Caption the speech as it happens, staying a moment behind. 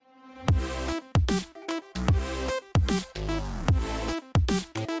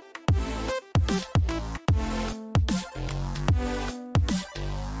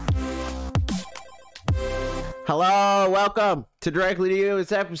Welcome to Directly to You.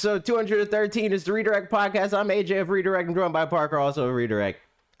 It's episode 213. It's the Redirect Podcast. I'm AJ of Redirect. I'm joined by Parker, also of Redirect.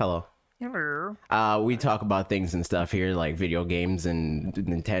 Hello. Hello. We talk about things and stuff here, like video games and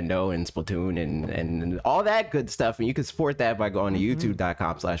Nintendo and Splatoon and all that good stuff. And you can support that by going to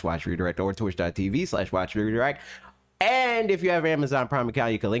youtube.com/watchredirect or twitch.tv/watchredirect. And if you have an Amazon Prime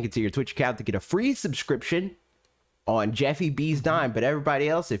account, you can link it to your Twitch account to get a free subscription on Jeffy B's dime. But everybody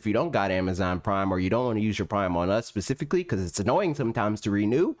else, if you don't got Amazon Prime or you don't want to use your Prime on us specifically because it's annoying sometimes to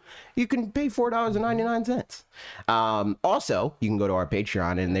renew, you can pay $4.99. Also, you can go to our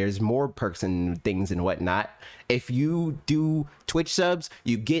Patreon and there's more perks and things and whatnot. If you do Twitch subs,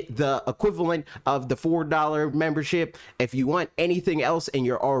 you get the equivalent of the $4 membership. If you want anything else and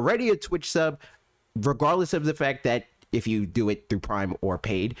you're already a Twitch sub, regardless of the fact that if you do it through Prime or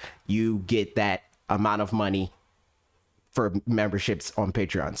paid, you get that amount of money for memberships on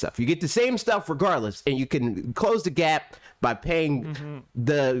Patreon stuff. You get the same stuff regardless, and you can close the gap by paying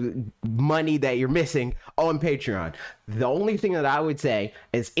the money that you're missing on Patreon. The only thing that I would say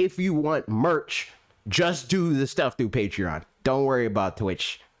is if you want merch, just do the stuff through Patreon. Don't worry about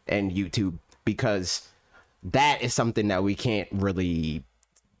Twitch and YouTube, because that is something that we can't really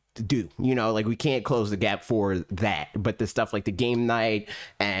do, you know, like we can't close the gap for that. But the stuff like the game night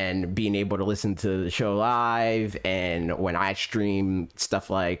and being able to listen to the show live, and when I stream stuff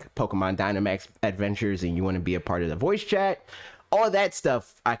like Pokemon Dynamax Adventures and you want to be a part of the voice chat, all that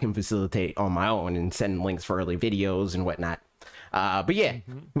stuff I can facilitate on my own and send links for early videos and whatnot. But yeah,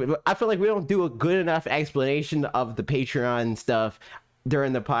 I feel like we don't do a good enough explanation of the Patreon stuff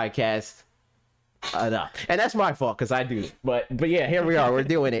during the podcast. And that's my fault because I do, but yeah, here we are, we're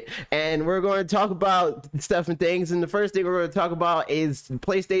doing it, and we're going to talk about stuff and things. And the first thing we're going to talk about is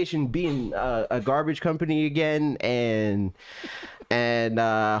PlayStation being a garbage company again, and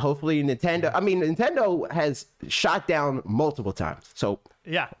hopefully Nintendo has shot down multiple times, so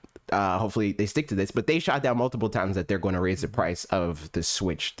yeah, hopefully they stick to this. But they shot down multiple times that they're going to raise the price of the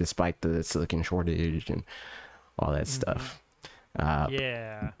Switch despite the silicon shortage and all that stuff.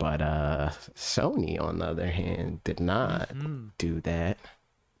 But Sony, on the other hand, did not do that.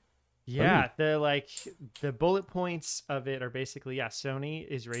 Yeah, the bullet points of it are basically, Sony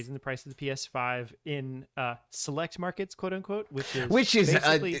is raising the price of the PS5 in select markets, quote unquote, which is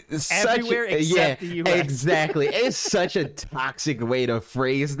everywhere except the US. Exactly. It's such a toxic way to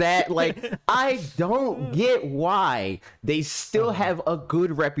phrase that. Like, I don't get why they still have a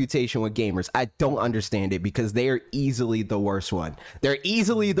good reputation with gamers. I don't understand it, because they are easily the worst one. They're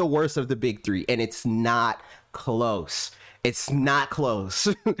easily the worst of the big three, and it's not close. It's not close.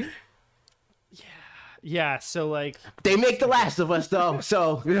 Yeah, so like they make The Last of Us though,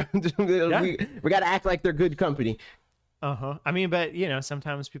 so we gotta act like they're good company. I mean, but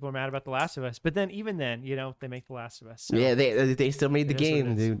sometimes people are mad about The Last of Us, but then even then, they make The Last of Us. So yeah, they still made the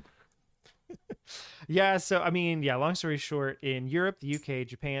game, dude. Yeah, so I mean, long story short, in Europe, the UK,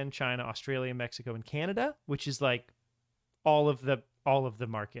 Japan, China, Australia, Mexico, and Canada, which is like all of the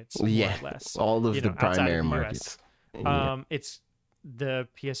markets, more or less. All of the primary markets. It's the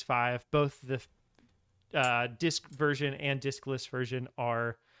PS5, both the disc version and discless version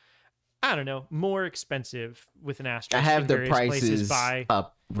are, I don't know, more expensive with an asterisk. I have the prices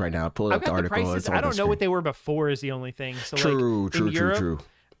up right now. Pull up the article. I don't know what they were before is the only thing. So true.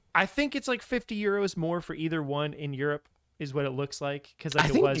 I think it's like 50 euros more for either one in Europe is what it looks like, because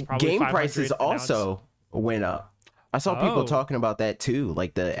like it was probably game prices also went up. I saw people talking about that too,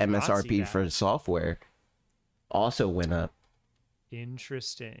 like the MSRP for software also went up.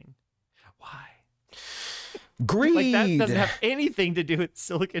 Interesting. Why? Greed. Like, that doesn't have anything to do with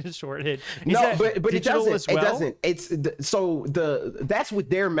silicon shortage. But it doesn't. As well? It doesn't. It's that's what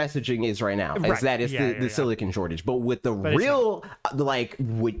their messaging is right now. Right. Is that it's the silicon shortage? But with the real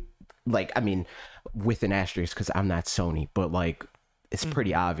with an asterisk, because I'm not Sony, but like it's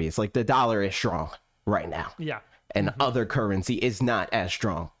pretty obvious. Like the dollar is strong right now. Yeah. And other currency is not as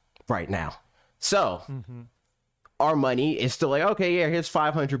strong right now. So. Our money is still like, okay, yeah, here's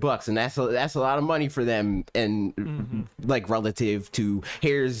 $500, and that's a lot of money for them, and like relative to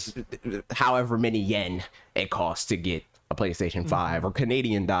here's however many yen it costs to get a PlayStation 5 or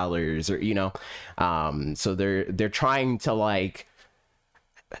Canadian dollars, or so they're trying to like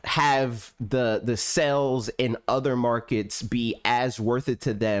have the sales in other markets be as worth it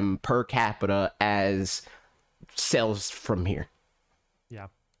to them per capita as sales from here. Yeah.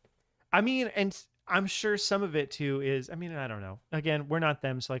 I mean, and I'm sure some of it too is, I mean, I don't know. Again, we're not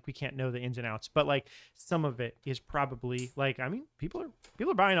them, so like we can't know the ins and outs. But like some of it is probably like, I mean, people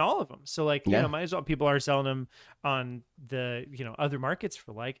are buying all of them. So like, you know, might as well people are selling them on the, you know, other markets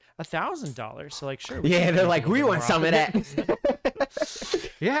for like $1,000. So like, sure. Yeah, they're like, we want some of that.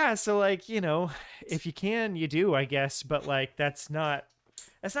 Yeah, so like, you know, if you can, you do, I guess. But like, that's not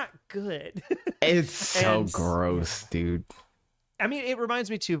good. It's so gross, dude. I mean, it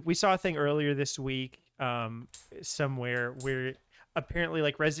reminds me too. We saw a thing earlier this week, somewhere where apparently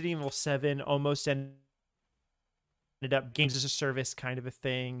like Resident Evil 7 almost ended up games as a service kind of a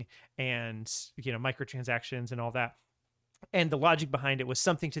thing, and you know, microtransactions and all that. And the logic behind it was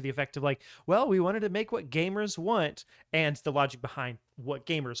something to the effect of like, well, we wanted to make what gamers want, and the logic behind what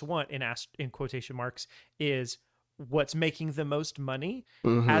gamers want in quotation marks is what's making the most money,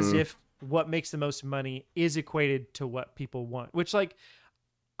 as if what makes the most money is equated to what people want, which like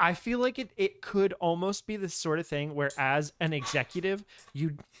I feel like it could almost be the sort of thing where as an executive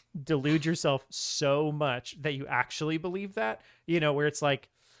you delude yourself so much that you actually believe that, you know, where it's like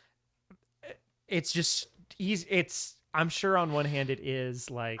it's just easy. I'm sure on one hand it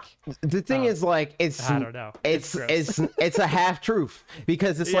is like the thing is like I don't know. It's a half truth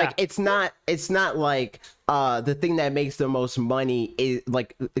because it's like it's not like the thing that makes the most money is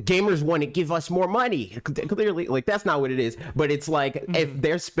like gamers want to give us more money. Clearly, like that's not what it is. But it's like if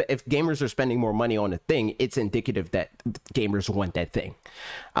gamers are spending more money on a thing, it's indicative that gamers want that thing.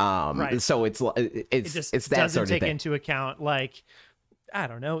 Right. So it's that doesn't sort of take thing. into account like I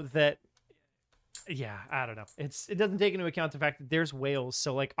don't know that. Yeah, I don't know. It doesn't take into account the fact that there's whales,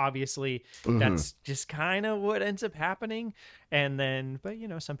 so like obviously that's just kind of what ends up happening. And then, but you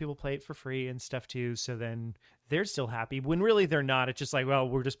know, some people play it for free and stuff too, so then they're still happy when really they're not. It's just like, well,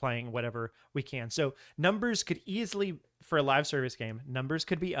 we're just playing whatever we can. So numbers could easily, for a live service game, numbers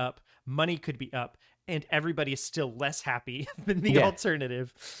could be up, money could be up, and everybody is still less happy than the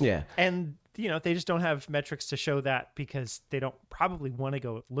alternative. Yeah, and you know, they just don't have metrics to show that because they don't probably want to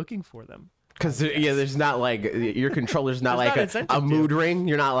go looking for them. Because there's not like your controller's not like a mood ring.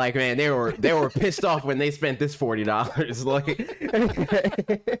 You're not like, man, they were pissed off when they spent this $40. Like,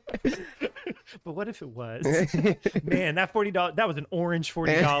 but what if it was? Man, that $40, that was an orange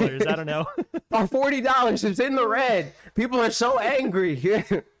 $40. I don't know. Our $40 is in the red. People are so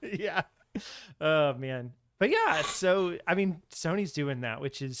angry. Yeah. Oh man. But yeah, so I mean, Sony's doing that,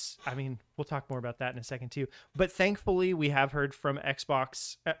 which is, I mean, we'll talk more about that in a second too. But thankfully, we have heard from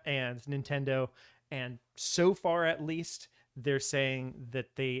Xbox and Nintendo, and so far at least, they're saying that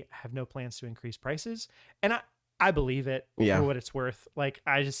they have no plans to increase prices, and I believe it for what it's worth. Like,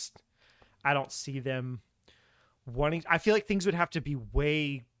 I don't see them wanting. I feel like things would have to be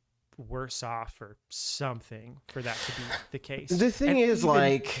way worse off or something for that to be the case. The thing is,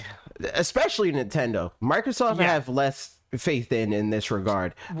 like, especially Nintendo, Microsoft have less faith in this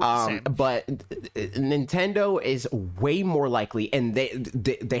regard. But Nintendo is way more likely, and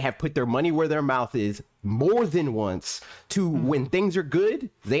they have put their money where their mouth is more than once to when things are good,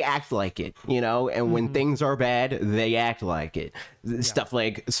 they act like it, you know, and when things are bad, they act like it. Stuff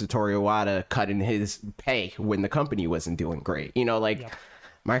like Satoru Iwata cutting his pay when the company wasn't doing great, you know, like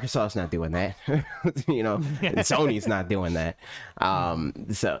Microsoft's not doing that. You know, Sony's not doing that.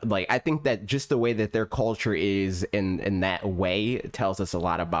 So like, I think that just the way that their culture is in that way tells us a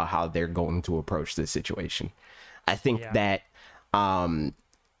lot about how they're going to approach this situation. I think that Sony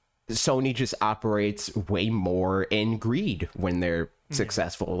just operates way more in greed when they're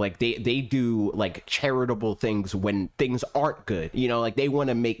successful. Like they do like charitable things when things aren't good, you know, like they want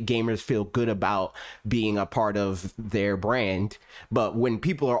to make gamers feel good about being a part of their brand. But when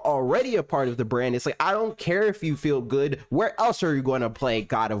people are already a part of the brand, it's like, I don't care if you feel good, where else are you going to play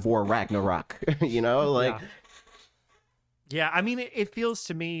God of War Ragnarok? You know, like yeah, I mean, it feels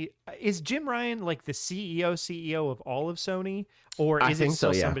to me, is Jim Ryan like the CEO of all of Sony, or is it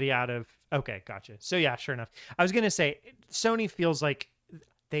still somebody out of? Okay, gotcha. So yeah, sure enough. I was gonna say Sony feels like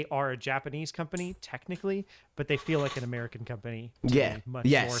they are a Japanese company technically, but they feel like an American company. Much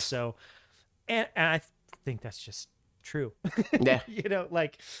more so, and I think that's just true. Yeah, you know,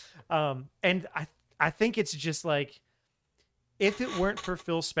 like, and I think it's just like, if it weren't for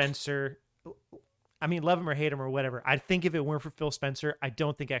Phil Spencer. I mean, love him or hate him or whatever. I think if it weren't for Phil Spencer, I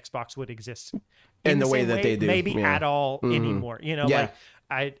don't think Xbox would exist in the way that they do, maybe at all anymore. You know, like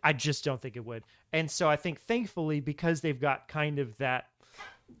I just don't think it would. And so I think, thankfully, because they've got kind of that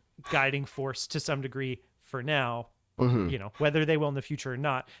guiding force to some degree for now, you know, whether they will in the future or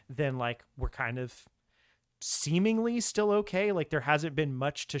not, then like we're kind of seemingly still okay. Like there hasn't been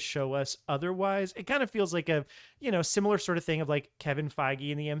much to show us otherwise. It kind of feels like a, similar sort of thing of like Kevin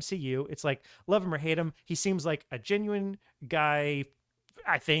Feige in the MCU. It's like, love him or hate him, he seems like a genuine guy,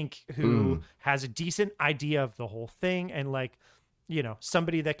 I think, who has a decent idea of the whole thing, and like,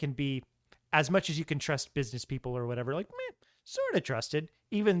 somebody that can be, as much as you can trust business people or whatever, like sort of trusted,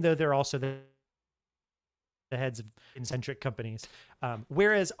 even though they're also the heads of eccentric companies.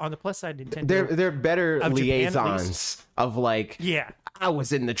 Whereas on the plus side, Nintendo, they're better liaisons of like, I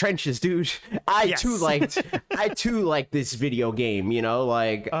was in the trenches, dude. I too liked this video game,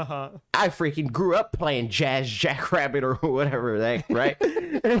 like I freaking grew up playing Jazz Jackrabbit or whatever, right?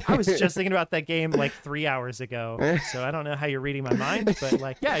 I was just thinking about that game like 3 hours ago, so I don't know how you're reading my mind, but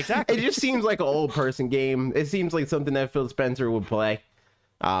like, yeah, exactly. It just seems like an old person game. It seems like something that Phil Spencer would play.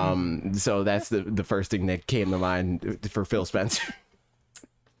 So that's the first thing that came to mind for Phil Spencer.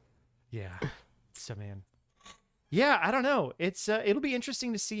 Yeah. So, man. Yeah, I don't know. It's it'll be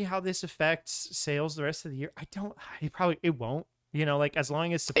interesting to see how this affects sales the rest of the year. It won't. Like as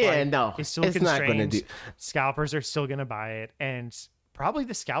long as supply is still constrained, scalpers are still going to buy it, and probably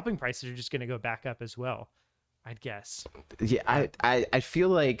the scalping prices are just going to go back up as well, I'd guess. Yeah, I feel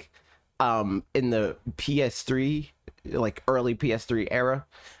like in the PS3, like early PS3 era,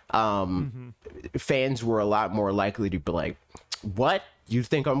 fans were a lot more likely to be like, what? You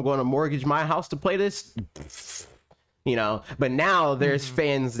think I'm going to mortgage my house to play this? But now there's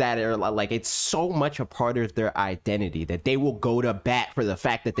fans that are like, it's so much a part of their identity that they will go to bat for the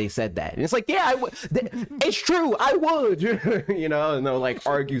fact that they said that. And it's like, yeah, it's true, I would, and they'll like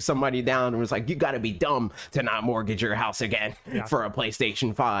argue somebody down and it's like, you got to be dumb to not mortgage your house again for a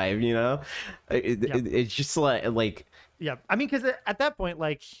PlayStation 5, It's just like yeah, I mean, because at that point,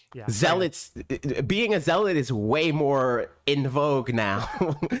 like, zealots, being a zealot is way more in vogue now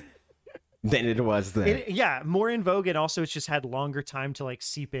than it was then. More in vogue, and also it's just had longer time to like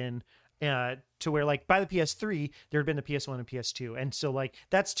seep in to where like by the PS3 there had been the PS1 and PS2, and so like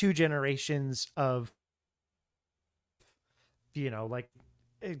that's 2 generations of like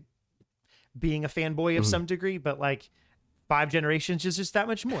being a fanboy of some degree, but like 5 generations is just that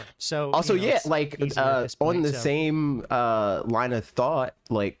much more. So also on the same line of thought,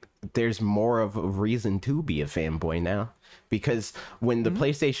 like there's more of a reason to be a fanboy now, because when the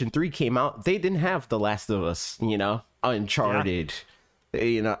PlayStation 3 came out, they didn't have The Last of Us, Uncharted,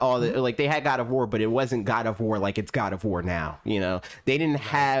 all the like, they had God of War, but it wasn't God of War like it's God of War now. They didn't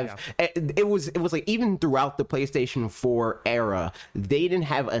have it was like, even throughout the PlayStation 4 era, they didn't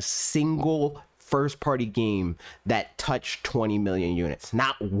have a single first party game that touched 20 million units,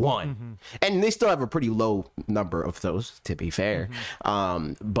 not one. And they still have a pretty low number of those, to be fair.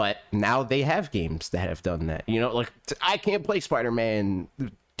 But now they have games that have done that. Like I can't play Spider-Man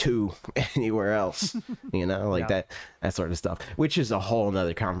 2 anywhere else, that sort of stuff, which is a whole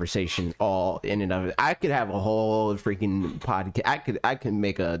nother conversation all in and of it. I could have a whole freaking podcast. I could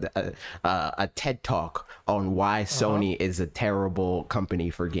make a TED talk on why Sony is a terrible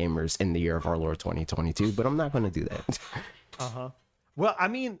company for gamers in the year of our Lord 2022, but I'm not going to do that. Well, I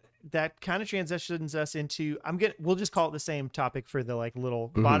mean, that kind of transitions us into, we'll just call it the same topic for the like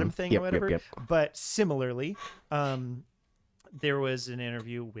little bottom thing or whatever. But similarly, there was an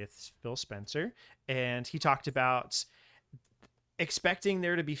interview with Phil Spencer, and he talked about expecting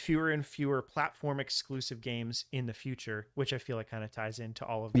there to be fewer and fewer platform exclusive games in the future, which I feel like kind of ties into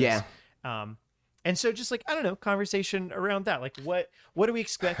all of this. Yeah. And so just like, I don't know, conversation around that. Like what do we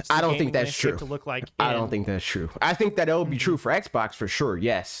expect I don't think that's true to look like? I don't think that's true. I think that it'll be true for Xbox for sure.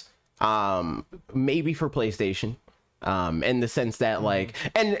 Yes. Maybe for PlayStation. In the sense that like,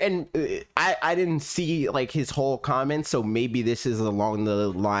 and I didn't see like his whole comment, so maybe this is along the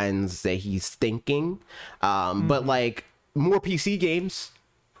lines that he's thinking. But like more PC games,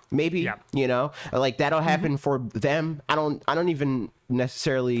 maybe, like that'll happen for them. I don't even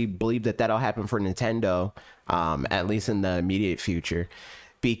necessarily believe that that'll happen for Nintendo, at least in the immediate future,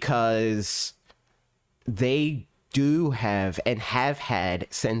 because they do have and have had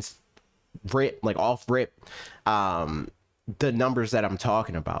since off rip the numbers that I'm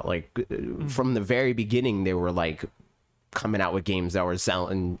talking about. Like from the very beginning, they were like coming out with games that were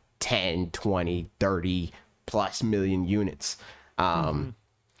selling 10, 20, 30 plus million units. And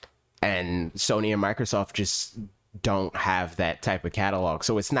Sony and Microsoft just don't have that type of catalog,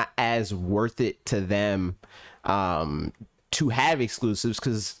 so it's not as worth it to them to have exclusives,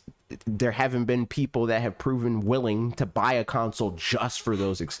 because there haven't been people that have proven willing to buy a console just for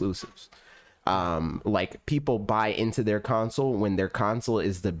those exclusives. Like people buy into their console when their console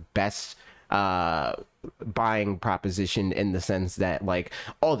is the best buying proposition in the sense that like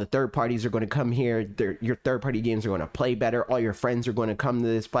all the third parties are going to come here, your third party games are going to play better, all your friends are going to come to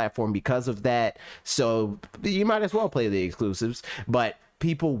this platform because of that, so you might as well play the exclusives. But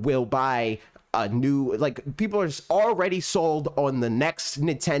people will buy a new, like, people are already sold on the next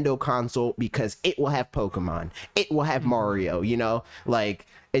Nintendo console because it will have Pokemon, it will have Mario, you know, like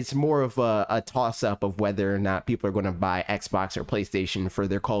it's more of a toss-up of whether or not people are going to buy Xbox or PlayStation for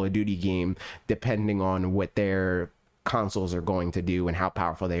their Call of Duty game, depending on what their consoles are going to do and how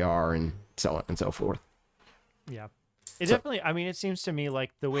powerful they are, and so on and so forth. Yeah. Definitely, I mean, it seems to me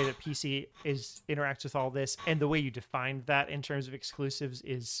like the way that PC interacts with all this, and the way you define that in terms of exclusives,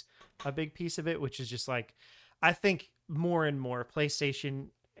 is a big piece of it, which is just like, I think more and more PlayStation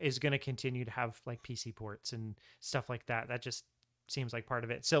is going to continue to have like PC ports and stuff like that. That just seems like part of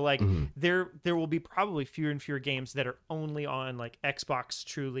it. So like there will be probably fewer and fewer games that are only on like Xbox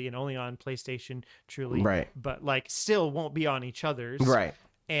truly and only on PlayStation truly, right? But like still won't be on each other's, right?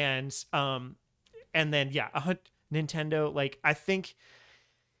 And then Nintendo, like, I think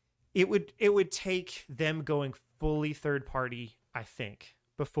it would take them going fully third party, I think,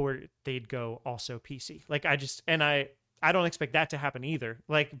 before they'd go also PC. Like, I don't expect that to happen either.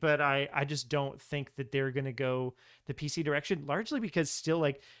 Like, but I just don't think that they're going to go the PC direction, largely because still,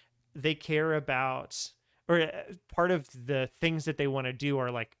 like, they care about, or part of the things that they want to do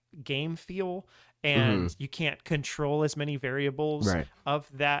are like game feel, and you can't control as many variables of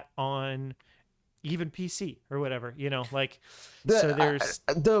that on even PC or whatever, you know, like, so there's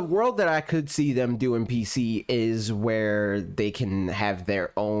the world that I could see them doing PC is where they can have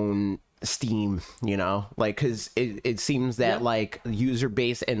their own Steam, you know, like, because it seems that like user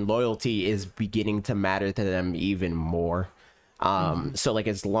base and loyalty is beginning to matter to them even more. So like,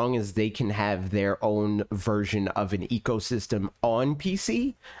 as long as they can have their own version of an ecosystem on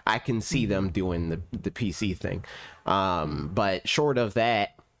PC, I can see them doing the PC thing. But short of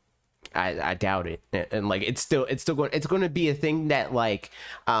that, I doubt it. And like, it's going to be a thing that like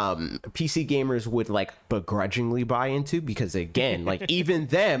PC gamers would like begrudgingly buy into, because again, like, even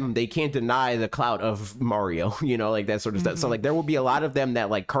them, they can't deny the clout of Mario, you know, like that sort of stuff. So like, there will be a lot of them that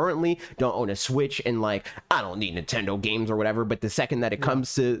like currently don't own a Switch and like, I don't need Nintendo games or whatever, but the second that it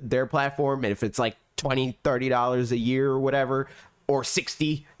comes to their platform, and if it's like $20-$30 a year or whatever, or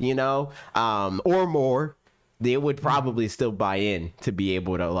 60, you know, or more, they would probably still buy in to be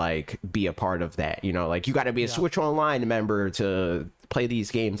able to like be a part of that, you know, like, you got to be a Switch Online member to play these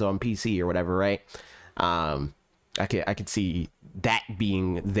games on PC or whatever, right? I could see that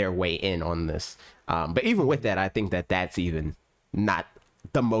being their way in on this, but even with that, I think that that's even not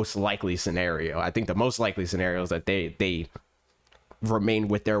the most likely scenario. I think the most likely scenario is that they remain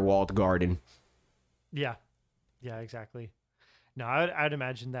with their walled garden. Yeah, exactly. No, I'd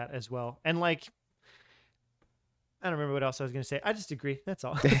imagine that as well. And like, I don't remember what else I was going to say. I just agree. That's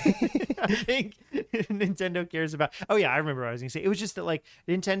all. I think Nintendo cares about... Oh, yeah, I remember what I was going to say. It was just that, like,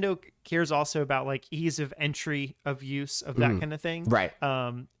 Nintendo cares also about, like, ease of entry of use of that kind of thing. Right.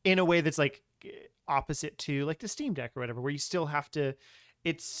 In a way that's, like, opposite to, like, the Steam Deck or whatever, where you still have to...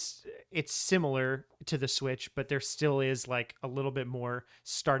 It's similar to the Switch, but there still is, like, a little bit more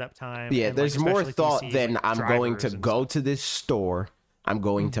startup time. Yeah, and, there's like, more thought PC, than like, I'm going to go stuff. to this store, I'm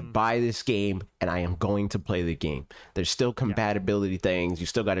going to buy this game, and I am going to play the game. There's still compatibility things. You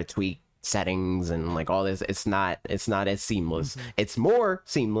still got to tweak settings and like all this. It's not as seamless. It's more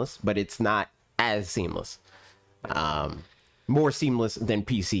seamless, but it's not as seamless. More seamless than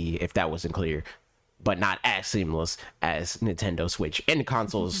PC, if that wasn't clear, but not as seamless as Nintendo Switch and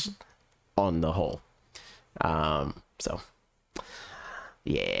consoles on the whole. So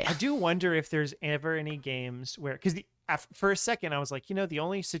yeah, I do wonder if there's ever any games where, because for a second I was like, you know, the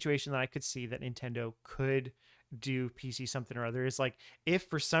only situation that I could see that Nintendo could do PC something or other is like, if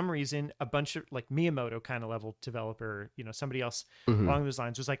for some reason a bunch of like Miyamoto kind of level developer, you know, somebody else along those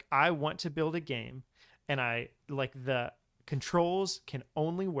lines was like, I want to build a game, and I like the controls can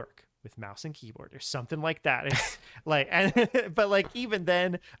only work with mouse and keyboard or something like that. It's like, but like, even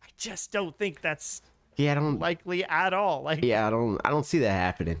then, I just don't think that's likely at all. Like, I don't see that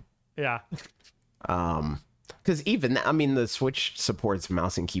happening. Yeah. Because even I mean, the Switch supports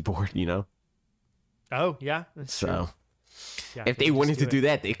mouse and keyboard, you know. Oh yeah, that's true. Yeah, if they wanted to do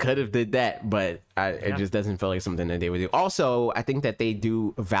that, they could have did that, but it just doesn't feel like something that they would do. Also, I think that they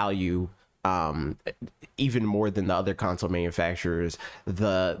do value, even more than the other console manufacturers,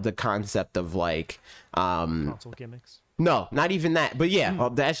 the concept of like console gimmicks. No, not even that. But yeah, well,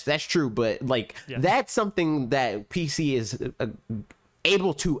 that's true. But like, that's something that PC is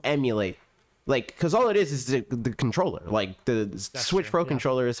able to emulate Like, because all it is the controller. Like, the Switch Pro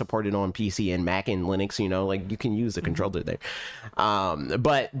controller is supported on PC and Mac and Linux, you know, like, you can use the controller there.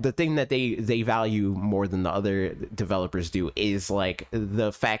 But the thing that they value more than the other developers do is, like,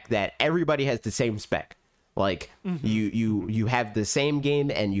 the fact that everybody has the same spec. Like, you have the same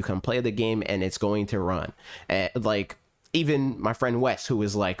game, and you can play the game, and it's going to run. Like, even my friend Wes, who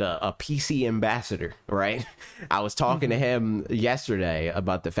is like a PC ambassador, right? I was talking to him yesterday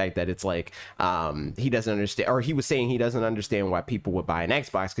about the fact that it's like, he doesn't understand, or he was saying he doesn't understand why people would buy an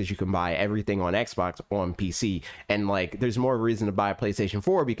Xbox, because you can buy everything on Xbox on PC. And like, there's more reason to buy a PlayStation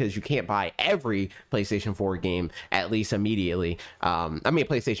 4 because you can't buy every PlayStation 4 game, at least immediately. I mean,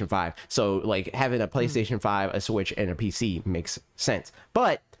 PlayStation 5. So like, having a PlayStation 5, a Switch, and a PC makes sense.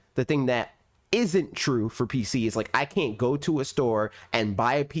 But the thing that isn't true for PC is like, I can't go to a store and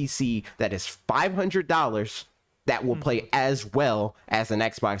buy a PC that is $500 that will play as well as an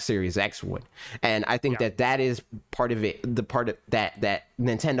Xbox Series X would. And I think that is part of it. The part of that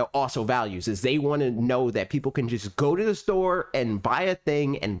Nintendo also values is they want to know that people can just go to the store and buy a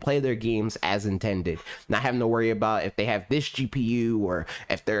thing and play their games as intended, not having to worry about if they have this GPU or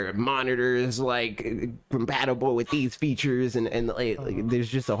if their monitor is like compatible with these features, and like, there's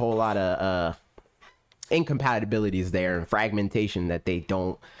just a whole lot of incompatibilities there and fragmentation that they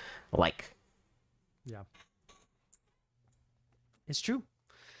don't like. Yeah. It's true.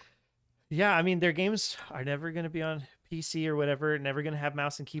 Yeah, I mean, their games are never going to be on PC or whatever, never going to have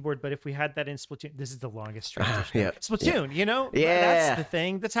mouse and keyboard, but if we had that in Splatoon, this is the longest transition. Splatoon, you know? That's the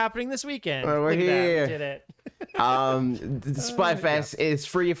thing that's happening this weekend. Well, we're here. We did it. The Splatfest is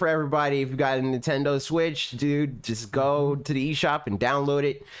free for everybody. If you got a Nintendo Switch, dude, just go to the eShop and download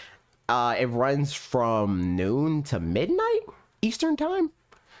it. It runs from noon to midnight Eastern time.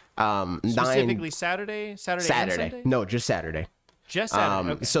 Specifically Saturday? Saturday. No, just Saturday. Just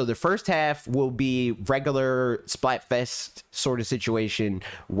Saturday. Okay. So the first half will be regular Splatfest sort of situation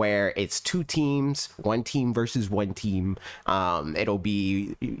where it's two teams, one team versus one team. It'll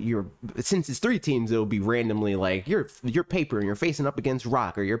be since it's three teams, it'll be randomly like you're paper and you're facing up against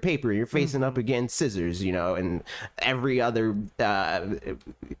rock, or you're paper and you're facing up against scissors, you know, and every other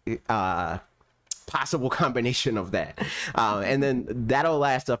possible combination of that. And then that'll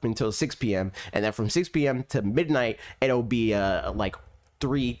last up until 6 p.m. And then from 6 p.m. to midnight, it'll be like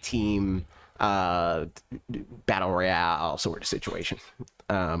 3-team battle royale sort of situation.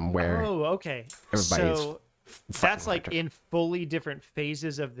 Where okay. So that's like in fully different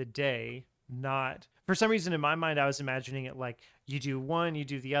phases of the day, not... For some reason, in my mind, I was imagining it like you do one, you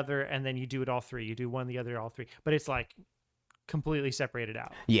do the other, and then you do it all three. You do one, the other, all three. But it's like completely separated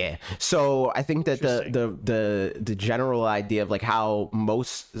out. Yeah. So I think that the general idea of like how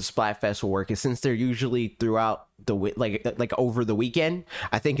most Splatfest will work is, since they're usually throughout the like over the weekend,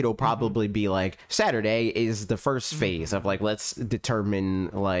 I think it'll probably be like Saturday is the first phase of like, let's determine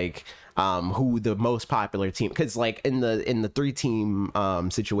like who the most popular team, because like in the 3-team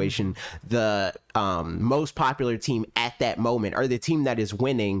situation, the most popular team at that moment, or the team that is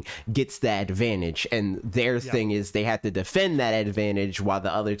winning, gets the advantage, and their thing is they have to defend that advantage while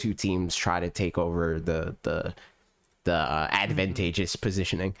the other two teams try to take over the advantageous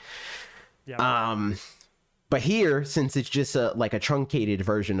positioning. But here, since it's just like a truncated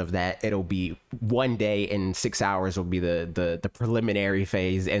version of that, it'll be one day and 6 hours will be the preliminary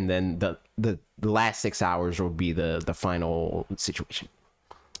phase, and then the last 6 hours will be the final situation.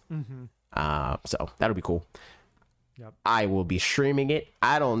 So that'll be cool. Yep. I will be streaming it.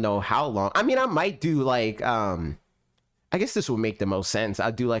 I don't know how long. I mean, I might do like I guess this will make the most sense.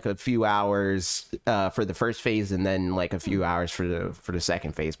 I'll do like a few hours for the first phase, and then like a few hours for the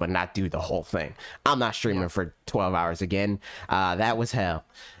second phase, but not do the whole thing. I'm not streaming for 12 hours again. That was hell.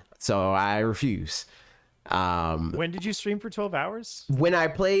 So I refuse. When did you stream for 12 hours? When I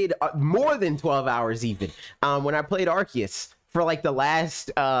played more than 12 hours even. When I played Arceus for like the last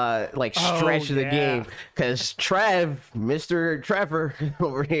stretch of the game, because Mr. Trevor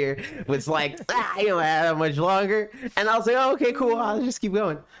over here was like, you don't have that much longer, and I was like, oh, okay, cool, I'll just keep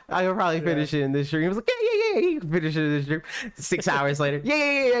going. I can probably finish it in this stream. He was like, yeah, you can finish it in this stream. 6 hours later,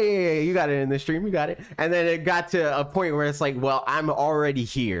 yeah, you got it in this stream, you got it. And then it got to a point where it's like, well, I'm already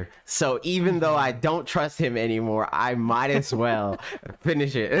here, so even though I don't trust him anymore, I might as well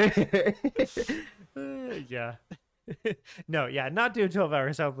finish it. Yeah. No, not doing 12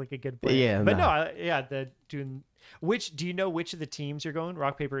 hours sounds like a good plan. Do you know which of the teams you're going?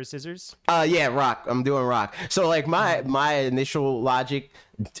 Rock, paper, or scissors? Rock. I'm doing rock. So like my initial logic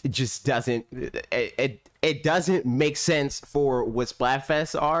just doesn't. it doesn't make sense for what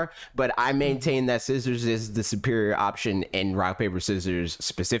Splatfests are, but I maintain that scissors is the superior option in rock, paper, scissors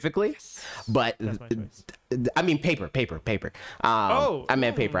specifically. But I mean paper. I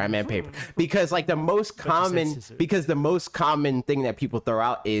meant paper. Because like the most common thing that people throw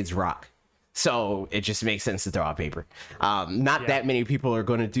out is rock. So it just makes sense to throw out paper. Not that many people are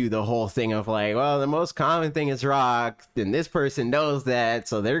going to do the whole thing of like, well, the most common thing is rock, and this person knows that,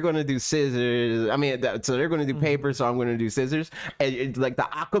 so they're going to do scissors. I mean, so they're going to do paper, so I'm going to do scissors. And it's like the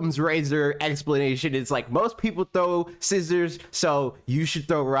Occam's razor explanation is like, most people throw scissors, so you should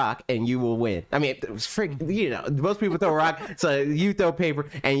throw rock and you will win. I mean, most people throw rock, so you throw paper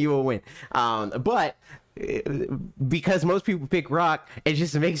and you will win. But because most people pick rock, it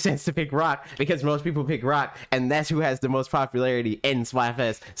just makes sense to pick rock because most people pick rock, and that's who has the most popularity in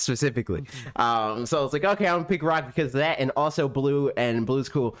Splatfest specifically. So it's like, okay, I'm gonna pick rock because of that, and also blue, and blue's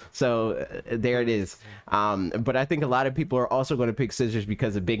cool, so there it is. But I think a lot of people are also going to pick scissors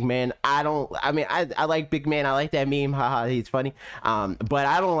because of Big Man. I like Big Man. I like that meme, haha, he's funny. But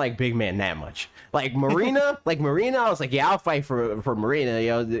I don't like Big Man that much. Like Marina, I was like, yeah, I'll fight for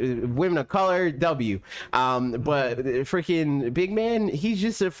Marina, women of color, W. But freaking Big Man, he's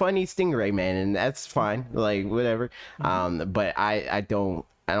just a funny stingray, man, and that's fine, like whatever. But I don't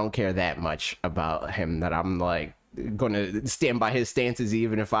care that much about him that I'm like gonna stand by his stances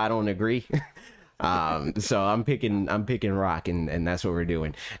even if I don't agree. So I'm picking rock, and that's what we're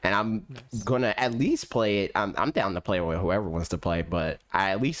doing, and I'm gonna at least play it. I'm down to play with whoever wants to play, but I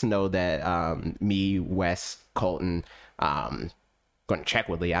at least know that me, Wes, Colton, gonna check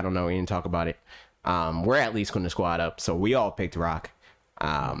with Lee. I don't know, we didn't talk about it. We're at least gonna squad up, so we all picked rock.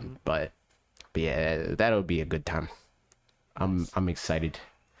 But yeah, that'll be a good time. I'm excited.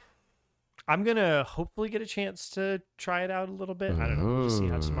 I'm gonna hopefully get a chance to try it out a little bit. I don't know, we'll just see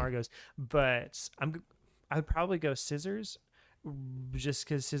how tomorrow goes. But I'd probably go scissors, just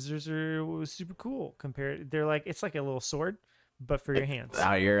because scissors are super cool. They're like, it's like a little sword, but for your hands.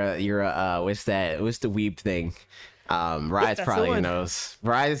 Oh, you're a what's the weeb thing? Rise probably knows.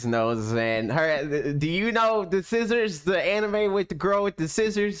 Rise knows, man. Do you know the scissors? The anime with the girl with the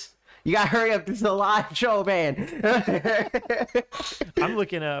scissors. You gotta hurry up. This is a live show, man. I'm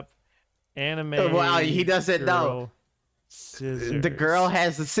looking up anime. Wow, he doesn't know. Scissors. The girl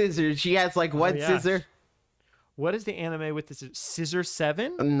has the scissors. She has like one scissor. What is the anime with the Scissor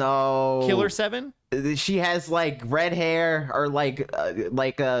 7? No. Killer 7? She has like red hair or like. I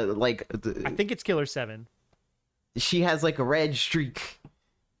think it's Killer 7. She has like a red streak.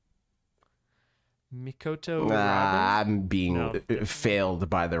 Mikoto Robin? I'm being failed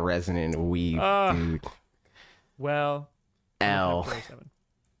by the resonant weeb, dude. Well, L.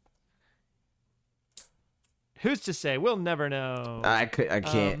 Who's to say? We'll never know. I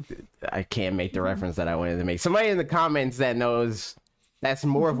can't make the reference that I wanted to make. Somebody in the comments that knows that's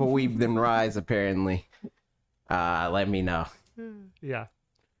more of a weeb than Rise, apparently. Let me know. Yeah.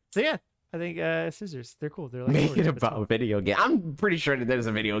 So yeah, I think scissors. They're cool. They're like make it about a video game. I'm pretty sure that there's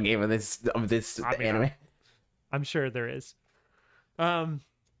a video game of this anime. I'm sure there is.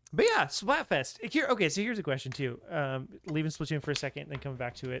 But yeah, Splatfest. So here's a question too. Leaving Splatoon for a second, then coming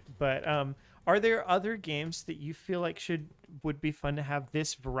back to it. But are there other games that you feel like would be fun to have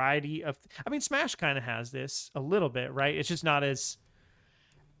this variety of? I mean, Smash kind of has this a little bit, right? It's just not as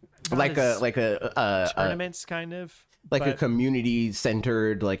tournaments kind of. A community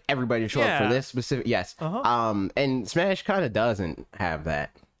centered, like everybody show up for this specific. Yes. And Smash kind of doesn't have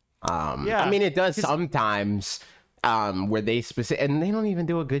that. I mean, it does sometimes. Where they and they don't even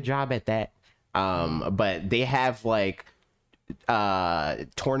do a good job at that. But they have like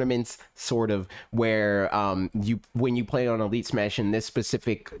tournaments sort of where when you play on Elite Smash in this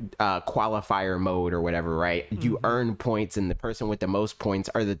specific qualifier mode or whatever, right? You earn points, and the person with the most points,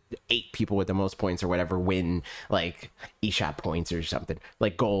 or the 8 people with the most points or whatever, win like eShop points or something,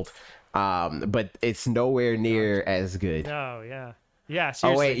 like gold. But it's nowhere near as good. Oh yeah. Yeah,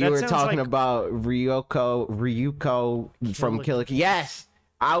 seriously. Oh wait, you were talking about Ryuko from Killer Kill. Yes,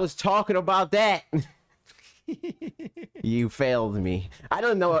 I was talking about that. You failed me. I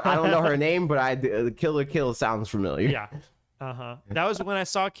don't know her name, but Killer Kill sounds familiar. Yeah. That was when I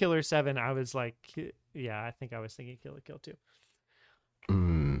saw Killer 7. I was like, yeah, I think I was thinking Killer Kill too.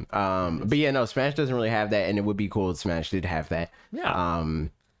 But yeah, no, Smash doesn't really have that, and it would be cool if Smash did have that. Yeah.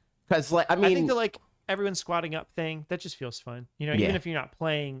 Because I think the everyone squatting up thing, that just feels fun. Even if you're not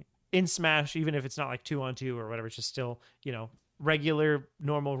playing in Smash, even if it's not like 2-on-2 or whatever, it's just still, regular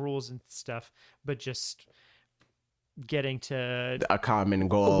normal rules and stuff, but just getting to a common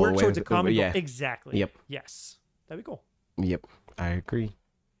goal, work towards a common goal. Exactly. Yep. Yes, that'd be cool. Yep, I agree.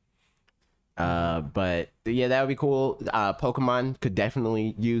 But yeah, that would be cool. Pokemon could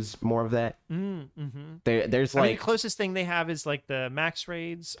definitely use more of that. There's like, the closest thing they have is like the max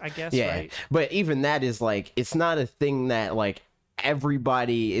raids, I guess. Yeah, right? But even that is like, it's not a thing that like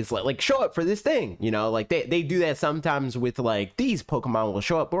everybody is like show up for this thing, you know, like they do that sometimes with like these Pokemon will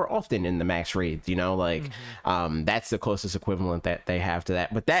show up more often in the max raids, you know, like that's the closest equivalent that they have to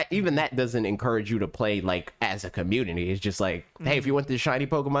that. But that even that doesn't encourage you to play like as a community. It's just like, hey, if you want the shiny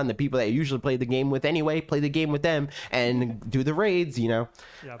Pokemon, the people that you usually play the game with anyway, play the game with them and do the raids, you know.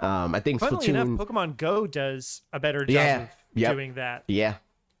 I think funnily enough, Pokemon Go does a better job of doing that.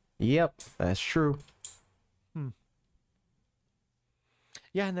 That's true.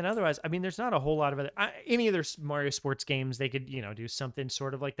 Yeah, and then otherwise, I mean, there's not a whole lot of other any other Mario sports games. They could, you know, do something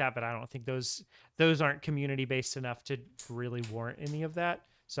sort of like that, but I don't think those aren't community based enough to really warrant any of that.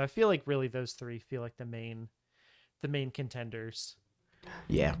 So I feel like really those three feel like the main contenders.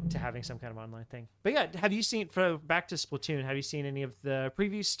 Yeah, to having some kind of online thing. But yeah, have you seen, for back to Splatoon, have you seen any of the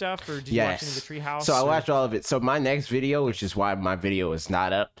preview stuff, or did you watch any of the Treehouse? So I watched all of it. So my next video, which is why my video is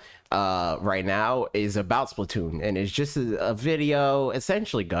not up right now, is about Splatoon, and it's just a video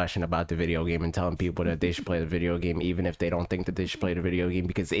essentially gushing about the video game and telling people that they should play the video game even if they don't think that they should play the video game,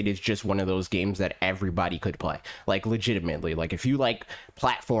 because it is just one of those games that everybody could play, like legitimately. Like if you like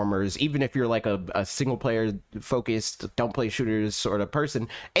platformers, even if you're like a single player focused, don't play shooters sort of person,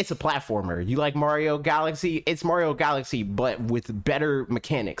 it's a platformer. You like Mario Galaxy, it's Mario Galaxy but with better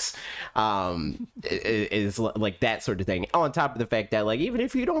mechanics. It is like that sort of thing, on top of the fact that like even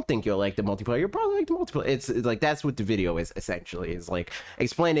if you don't think you'll like the multiplayer, you'll probably like the multiplayer. It's like that's what the video is essentially, is like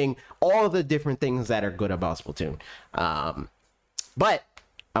explaining all the different things that are good about Splatoon. But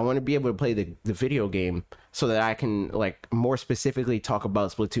I want to be able to play the video game so that I can like more specifically talk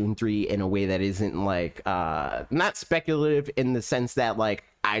about Splatoon 3 in a way that isn't like not speculative in the sense that like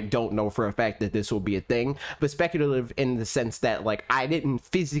I don't know for a fact that this will be a thing, but speculative in the sense that like I didn't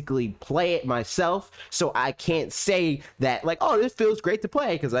physically play it myself, so I can't say that like, oh, this feels great to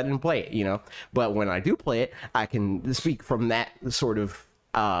play because I didn't play it, you know. But when I do play it, I can speak from that sort of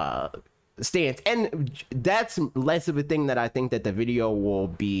stance, and that's less of a thing that I think that the video will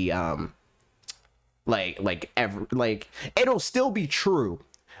be like it'll still be true,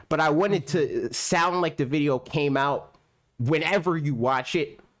 but I want it to sound like the video came out whenever you watch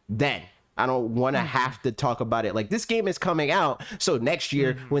it. Then I don't want to have to talk about it like this game is coming out, so next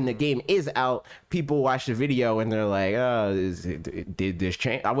year when the game is out, people watch the video and they're like, oh, did this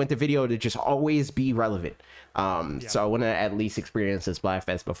change? I want the video to just always be relevant. So I want to at least experience the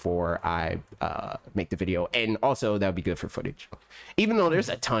Splatfest before I make the video, and also that would be good for footage, even though there's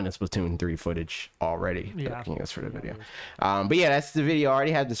a ton of Splatoon 3 footage already that I can use for the video. But yeah, that's the video. I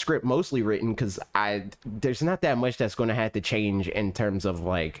already have the script mostly written because there's not that much that's going to have to change in terms of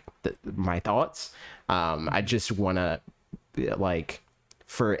like my thoughts. I just want to like,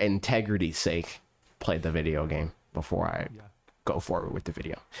 for integrity's sake, play the video game before I go forward with the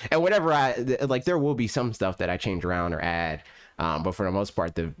video. And whatever I like, there will be some stuff that I change around or add, but for the most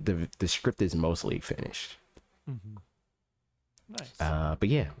part the script is mostly finished. Nice. But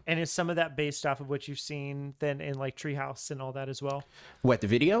yeah, and is some of that based off of what you've seen then in like Treehouse and all that as well? What, the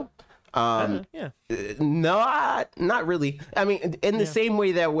video? Yeah. No, not really. I mean, in the same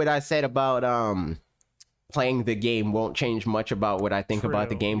way that what I said about playing the game won't change much about what I think about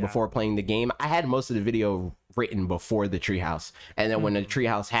the game before playing the game. I had most of the video written before the Treehouse, and then when the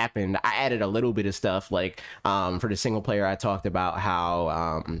Treehouse happened, I added a little bit of stuff. Like for the single player, I talked about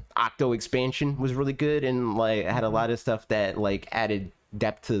how Octo expansion was really good, and like had a lot of stuff that like added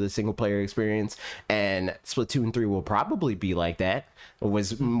depth to the single player experience, and Splatoon 3 will probably be like that. It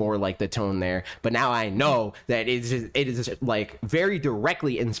was more like the tone there, but now I know that it is like very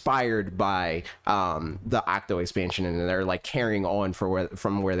directly inspired by the Octo expansion, and they're like carrying on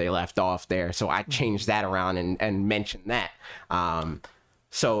from where they left off there. So I changed that around and mentioned that.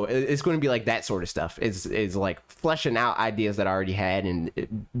 So it's going to be like that sort of stuff. Is like fleshing out ideas that I already had, and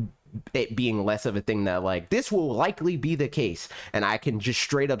it being less of a thing that like this will likely be the case, and I can just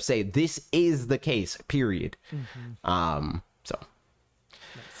straight up say this is the case, period. So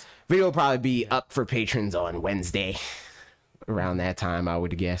video will probably be up for patrons on Wednesday around that time, I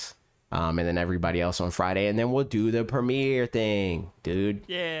would guess, and then everybody else on Friday, and then we'll do the premiere thing, dude.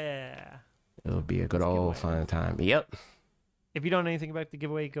 It'll be a good old fun time. Yep. If you don't know anything about the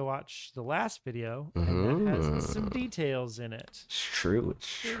giveaway, go watch the last video, and that has some details in it. It's true.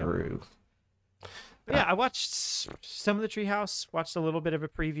 But yeah, I watched some of the Treehouse, watched a little bit of a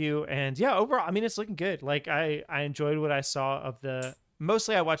preview, and yeah, overall, I mean, it's looking good. Like I enjoyed what I saw of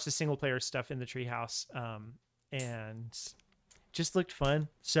mostly I watched the single player stuff in the Treehouse, and just looked fun.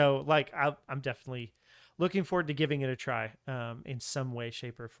 So like I'm definitely looking forward to giving it a try in some way,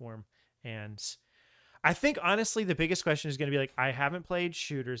 shape, or form. And I think honestly the biggest question is going to be like, I haven't played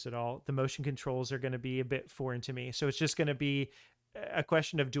shooters at all. The motion controls are going to be a bit foreign to me. So it's just going to be a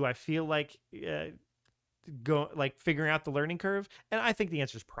question of, do I feel like figuring out the learning curve? And I think the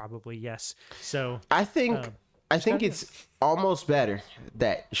answer is probably yes. So I think it's almost better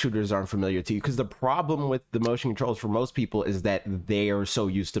that shooters aren't familiar to you, because the problem with the motion controls for most people is that they are so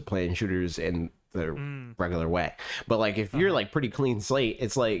used to playing shooters in the regular way. But like if you're like pretty clean slate,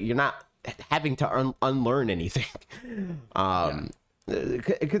 it's like you're not having to unlearn anything.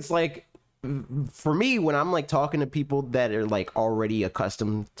 It's like, for me, when I'm like talking to people that are like already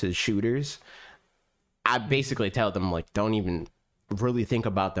accustomed to shooters, I basically tell them like, don't even really think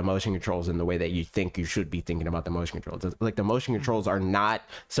about the motion controls in the way that you think you should be thinking about the motion controls. Like the motion controls are not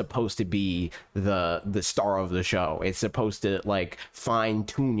supposed to be the star of the show. It's supposed to like fine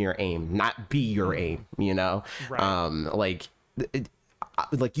tune your aim, not be your aim, you know? Right.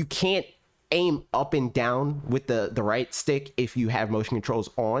 Like you can't aim up and down with the right stick if you have motion controls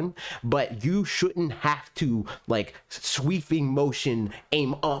on, but you shouldn't have to like sweeping motion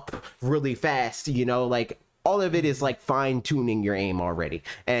aim up really fast, you know? Like all of it is like fine tuning your aim already,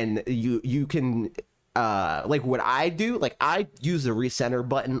 and you can like what I do, like I use the recenter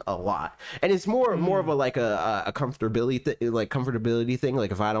button a lot, and it's more of a comfortability thing.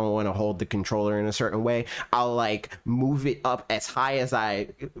 Like if I don't want to hold the controller in a certain way, I'll like move it up as high as I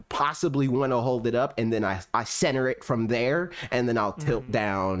possibly want to hold it up, and then I center it from there, and then I'll tilt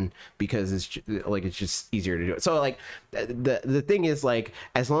down because it's just easier to do it. So like the thing is, like,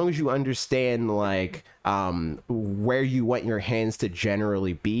 as long as you understand like where you want your hands to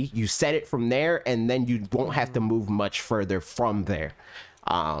generally be, you set it from there, and then you won't have to move much further from there.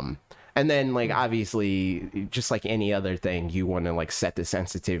 And then like obviously, just like any other thing, you want to like set the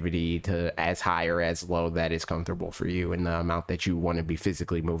sensitivity to as high or as low that is comfortable for you, and the amount that you want to be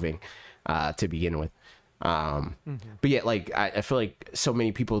physically moving to begin with. But yeah, like I feel like so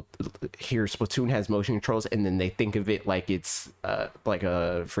many people hear Splatoon has motion controls, and then they think of it like it's like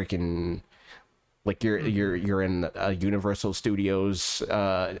a freaking, like you're in a Universal Studios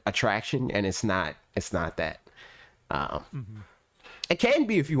attraction, and it's not that. It can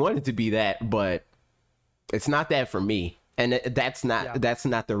be if you want it to be that, but it's not that for me, and that's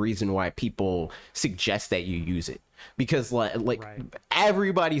not the reason why people suggest that you use it. Because like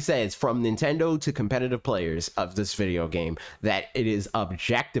everybody says, from Nintendo to competitive players of this video game, that it is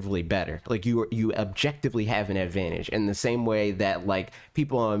objectively better. Like you objectively have an advantage, in the same way that like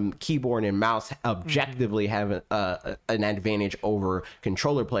people on keyboard and mouse objectively have an advantage over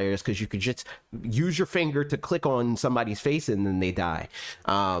controller players, because you could just use your finger to click on somebody's face and then they die.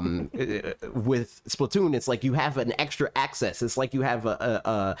 With Splatoon, it's like you have an extra access. It's like you have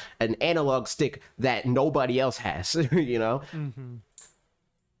an analog stick that nobody else has. You know?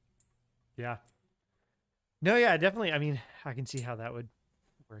 Yeah. No, yeah, definitely. I mean, I can see how that would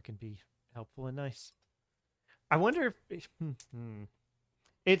work and be helpful and nice. I wonder if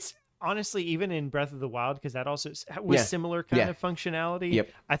it's honestly, even in Breath of the Wild, because that also was similar kind of functionality. Yep.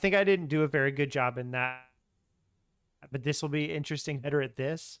 I think I didn't do a very good job in that, but this will be interesting, better at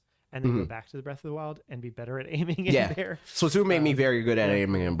this, and then go back to the Breath of the Wild and be better at aiming in there. Splatoon made me very good at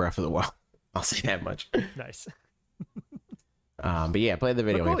aiming in Breath of the Wild. I'll say that much. Nice. But yeah, play the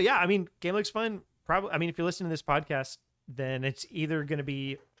video. Cool. Yeah, I mean, game looks fun. Probably. I mean, if you're listening to this podcast, then it's either going to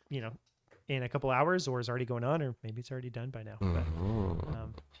be, you know, in a couple hours, or is already going on, or maybe it's already done by now. But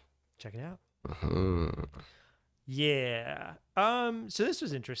check it out. Yeah. So this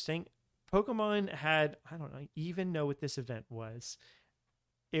was interesting. Pokemon had, I don't even know what this event was.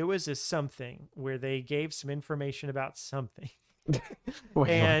 It was a something where they gave some information about something.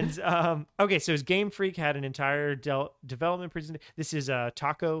 And okay, so his Game Freak had an entire development presentation. This is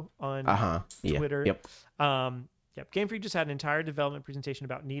Taco on Twitter. Yep. Game Freak just had an entire development presentation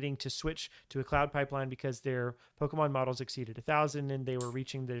about needing to switch to a cloud pipeline because their Pokemon models exceeded 1,000 and they were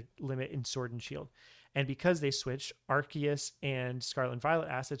reaching the limit in Sword and Shield. And because they switched, Arceus and Scarlet and Violet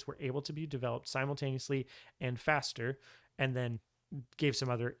assets were able to be developed simultaneously and faster, and then gave some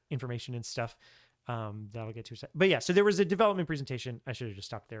other information and stuff. That'll get to a second. But yeah, so there was a development presentation. I should have just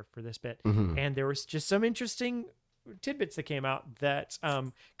stopped there for this bit. And there was just some interesting tidbits that came out that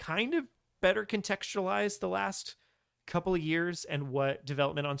kind of better contextualize the last couple of years and what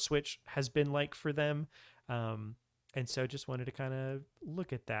development on Switch has been like for them. And so just wanted to kind of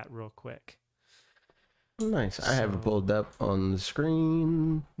look at that real quick. Nice. I have it pulled up on the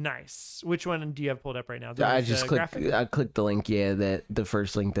screen. Nice. Which one do you have pulled up right now? I just clicked the link. Yeah, the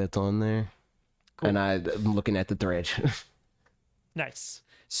first link that's on there. Cool. And I'm looking at the thread. Nice.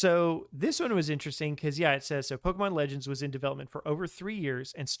 So this one was interesting because, yeah, it says, so Pokemon Legends was in development for over 3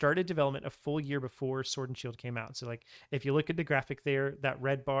 years and started development a full year before Sword and Shield came out. So, like, if you look at the graphic there, that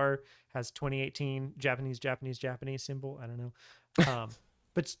red bar has 2018 Japanese symbol. I don't know.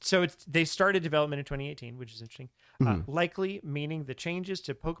 But so they started development in 2018, which is interesting. Likely meaning the changes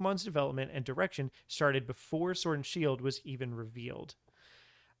to Pokemon's development and direction started before Sword and Shield was even revealed.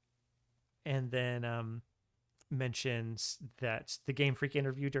 And then mentions that the Game Freak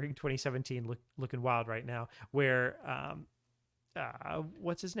interview during 2017 looking wild right now, where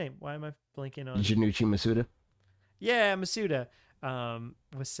what's his name? Why am I blanking on Junichi Masuda? Yeah, Masuda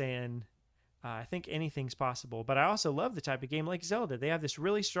was saying, I think anything's possible, but I also love the type of game like Zelda. They have this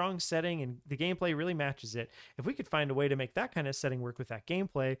really strong setting and the gameplay really matches it. If we could find a way to make that kind of setting work with that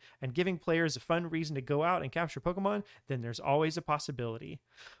gameplay and giving players a fun reason to go out and capture Pokemon, then there's always a possibility,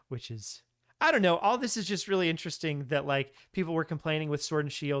 which is, I don't know. All this is just really interesting that, like, people were complaining with Sword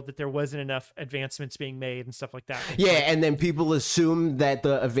and Shield that there wasn't enough advancements being made and stuff like that. Yeah, and then people assumed that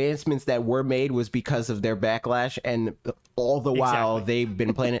the advancements that were made was because of their backlash, and all the while they've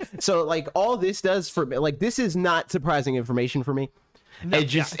been playing it. So, like, all this does for me, like, this is not surprising information for me. No,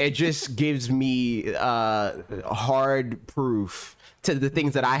 it just gives me hard proof to the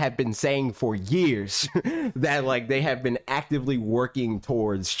things that I have been saying for years that, like, they have been actively working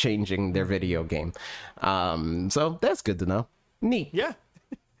towards changing their video game. So that's good to know. Neat. Yeah.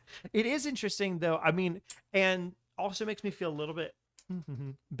 It is interesting, though. I mean, and also makes me feel a little bit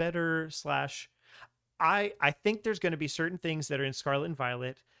better / I think there's going to be certain things that are in Scarlet and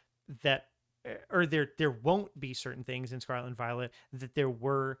Violet that, or there won't be certain things in Scarlet and Violet that there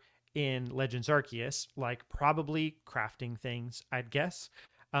were in Legends Arceus, like probably crafting things, I'd guess.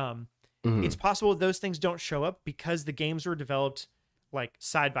 It's possible those things don't show up because the games were developed like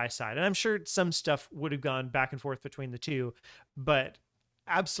side by side. And I'm sure some stuff would have gone back and forth between the two, but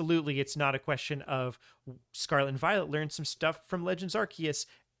absolutely it's not a question of Scarlet and Violet learned some stuff from Legends Arceus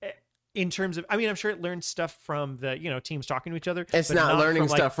in terms of, I mean, I'm sure it learned stuff from the, teams talking to each other. It's not learning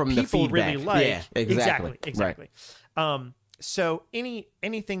stuff from the feedback. Really like. Yeah, exactly. Right. So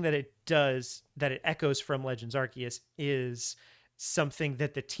anything that it does, that it echoes from Legends Arceus, is something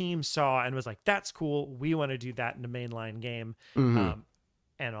that the team saw and was like, that's cool. We want to do that in a mainline game,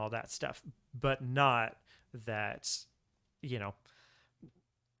 and all that stuff, but not that,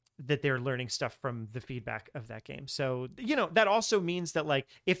 that they're learning stuff from the feedback of that game. So, that also means that, like,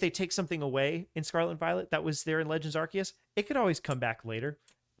 if they take something away in Scarlet and Violet that was there in Legends Arceus, it could always come back later.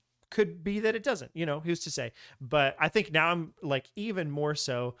 Could be that it doesn't, who's to say? But I think now I'm like, even more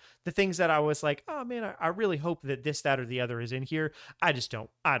so, the things that I was like, oh man, I really hope that this, that, or the other is in here. I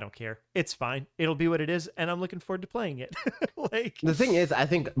don't care. It's fine. It'll be what it is. And I'm looking forward to playing it. Like, the thing is, I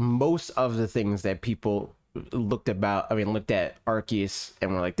think most of the things that people looked at Arceus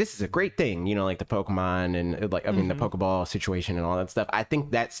and were like, this is a great thing, like the Pokemon and like, the Pokeball situation and all that stuff. I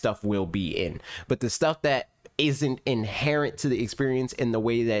think that stuff will be in, but the stuff that isn't inherent to the experience in the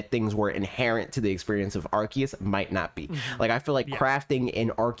way that things were inherent to the experience of Arceus might not be. Like, I feel like crafting in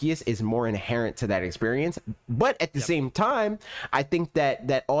Arceus is more inherent to that experience, but at the same time, I think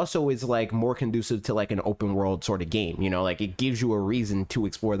that also is like more conducive to like an open world sort of game, like it gives you a reason to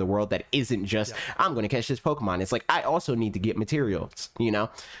explore the world that isn't just, I'm going to catch this Pokemon. It's like, I also need to get materials,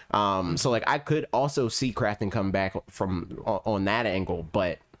 so like I could also see crafting come back from on that angle,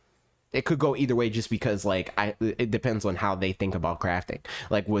 but it could go either way just because, like, it depends on how they think about crafting.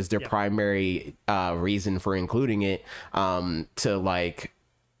 Like, was their primary reason for including it to, like,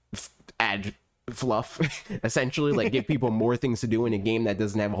 add fluff, essentially, like, give people more things to do in a game that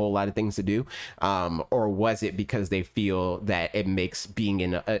doesn't have a whole lot of things to do? Or was it because they feel that it makes being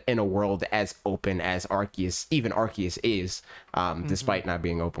in a world as open as even Arceus is, despite not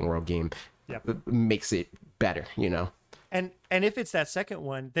being an open world game, makes it better, And if it's that second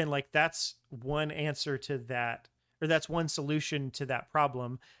one, then like that's one answer to that, or that's one solution to that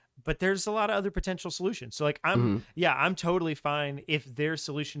problem. But there's a lot of other potential solutions. So like I'm totally fine if their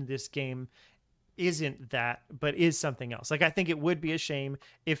solution to this game isn't that, but is something else. Like I think it would be a shame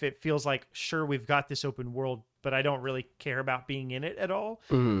if it feels like, sure, we've got this open world, but I don't really care about being in it at all.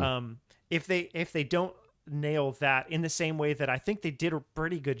 If they don't nail that in the same way that I think they did a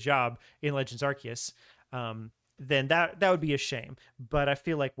pretty good job in Legends Arceus, then that would be a shame. But I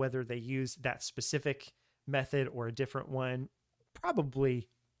feel like whether they use that specific method or a different one, probably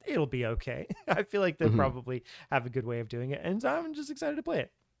it'll be okay. I feel like they'll probably have a good way of doing it, and I'm just excited to play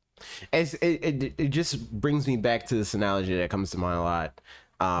it. It just brings me back to this analogy that comes to mind a lot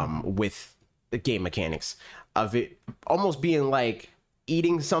with the game mechanics of it almost being like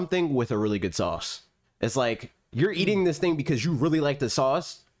eating something with a really good sauce. It's like You're eating this thing because you really like the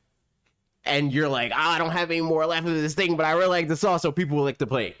sauce, and you're like, I don't have any more left of this thing, but I really like the sauce, so people will lick the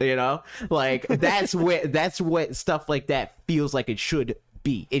plate, you know? Like, that's what stuff like that feels like it should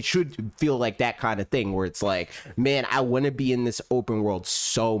be. It should feel like that kind of thing where it's like, man, I want to be in this open world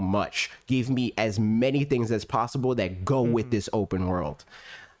so much. Give me as many things as possible that go with this open world.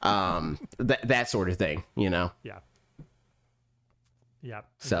 That sort of thing, you know? Yeah. Yeah.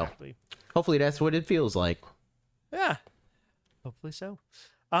 Exactly. So hopefully that's what it feels like. Yeah. Hopefully so.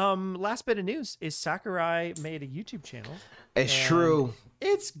 Last bit of news is Sakurai made a YouTube channel. It's true.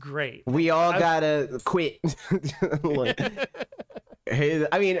 It's great. We all gotta quit.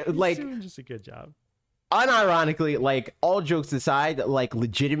 I mean, like, he's doing just a good job. Unironically, like, all jokes aside, like,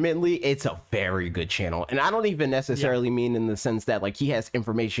 legitimately, it's a very good channel. And I don't even necessarily mean in the sense that, like, he has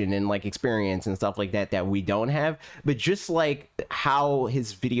information and, like, experience and stuff like that we don't have, but just, like, how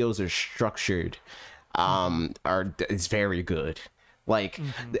his videos are structured is very good. Like,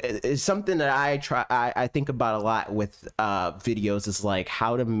 it's something that I think about a lot with videos is, like,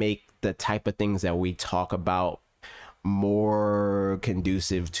 how to make the type of things that we talk about more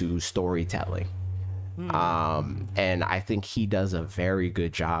conducive to storytelling. And I think he does a very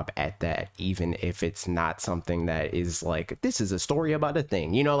good job at that, even if it's not something that is like, this is a story about a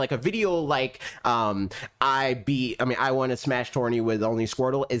thing, you know, like a video like I Want to Smash Tourney with only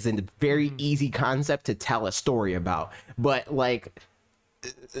Squirtle is a very easy concept to tell a story about, but like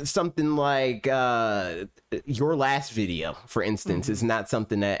something like your last video, for instance, is not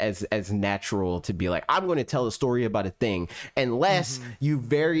something that as natural to be like, I'm going to tell a story about a thing, unless you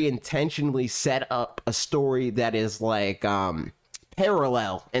very intentionally set up a story that is like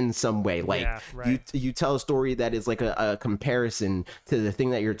parallel in some way, like you tell a story that is like a comparison to the thing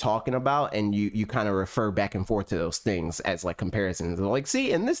that you're talking about, and you kind of refer back and forth to those things as like comparisons, like,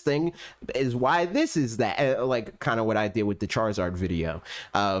 see, and this thing is why this is that, like kind of what I did with the Charizard video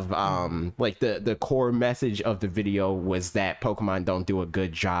of like the core message of the video was that Pokemon don't do a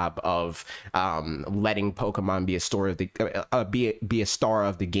good job of letting Pokemon be a story of the be a star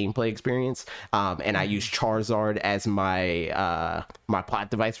of the gameplay experience, and I use Charizard as my plot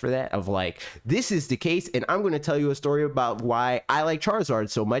device for that, of like, this is the case, and I'm going to tell you a story about why I like Charizard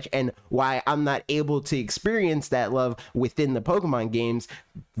so much and why I'm not able to experience that love within the Pokemon games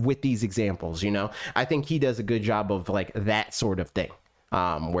with these examples, you know? I think he does a good job of like that sort of thing.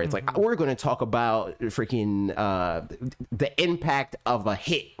 Where it's like, we're going to talk about freaking the impact of a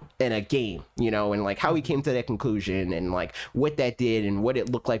hit in a game, you know, and like how he came to that conclusion and like what that did and what it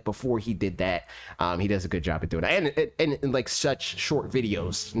looked like before he did that. He does a good job at doing that, and like such short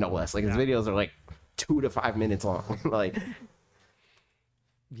videos, no less. Like his videos are like 2 to 5 minutes long. Like,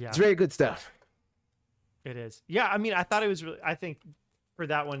 it's very good stuff. It is. Yeah, I mean, I thought it was really, I think for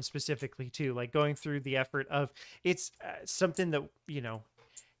that one specifically too, like going through the effort of, it's something that, you know,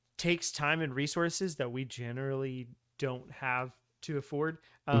 takes time and resources that we generally don't have to afford.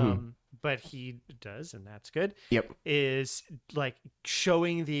 But he does, and that's good. Is like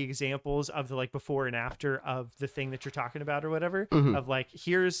showing the examples of the like before and after of the thing that you're talking about or whatever, of like,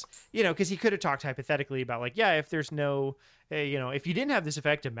 here's, you know, because he could have talked hypothetically about like, yeah, if there's no you know, if you didn't have this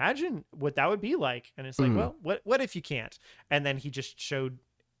effect, imagine what that would be like. And it's like, well, what if you can't? And then he just showed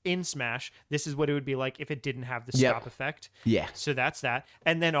in Smash, this is what it would be like if it didn't have the stop effect. So that's that.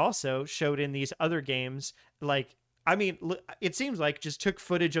 And then also showed in these other games, like, I mean, it seems like just took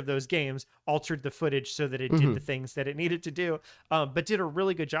footage of those games, altered the footage so that it did the things that it needed to do, but did a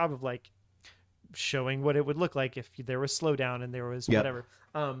really good job of like showing what it would look like if there was slowdown and there was whatever,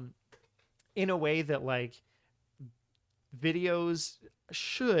 in a way that like videos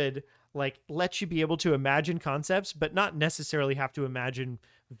should like let you be able to imagine concepts, but not necessarily have to imagine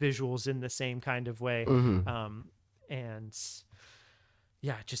visuals in the same kind of way. And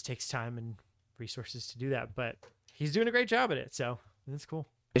yeah, it just takes time and resources to do that, but he's doing a great job at it, so that's cool.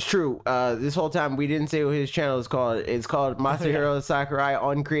 It's true. This whole time we didn't say what his channel is called. It's called Masahiro Sakurai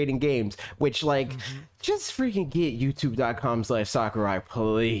on Creating Games, which like just freaking get youtube.com/Sakurai,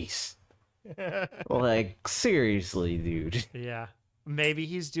 please. Like, seriously, dude. Yeah. Maybe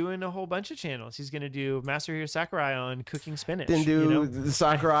he's doing a whole bunch of channels. He's going to do Masahiro Sakurai on cooking spinach. Then do the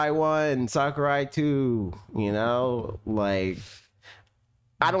Sakurai 1, Sakurai 2, you know? Like,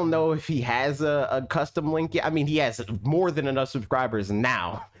 I don't know if he has a custom link yet. I mean, he has more than enough subscribers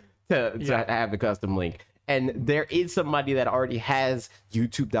now to have the custom link. and there is somebody that already has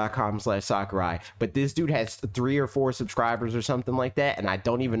youtube.com/Sakurai, but this dude has 3 or 4 subscribers or something like that, and I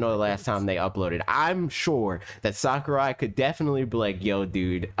don't even know the last time they uploaded. I'm sure that Sakurai could definitely be like, yo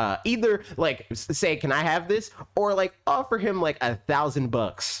dude, either like say, can I have this, or like offer him like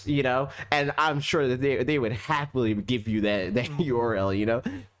 $1,000, you know, and I'm sure that they would happily give you that URL, you know.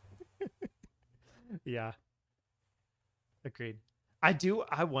 Yeah, agreed.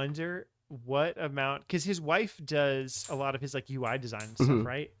 I wonder what amount, because his wife does a lot of his like UI design and stuff,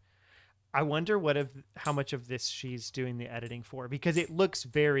 right? I wonder how much of this she's doing the editing for, because it looks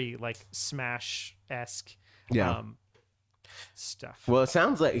very like Smash-esque stuff. Well, it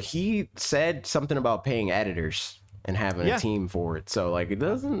sounds like he said something about paying editors and having a team for it. So like, it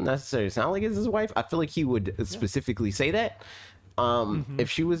doesn't necessarily sound like it's his wife. I feel like he would specifically say that if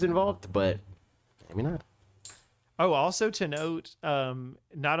she was involved, but maybe not. Oh, also to note,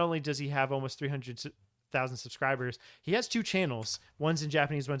 not only does he have almost 300,000 subscribers, he has 2 channels. One's in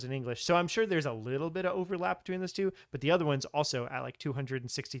Japanese, one's in English. So I'm sure there's a little bit of overlap between those two, but the other one's also at like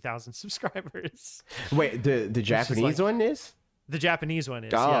 260,000 subscribers. Wait, the Japanese one is? The Japanese one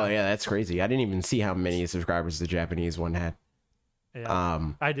is. Oh, yeah, that's crazy. I didn't even see how many subscribers the Japanese one had.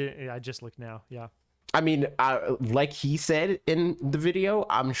 Yeah, I just looked now. Yeah. I mean, like he said in the video,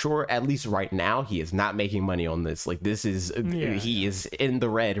 I'm sure at least right now he is not making money on this. Like this is, he is in the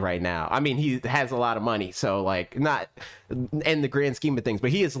red right now. I mean, he has a lot of money, so like not in the grand scheme of things,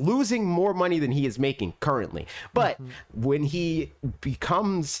 but he is losing more money than he is making currently. But when he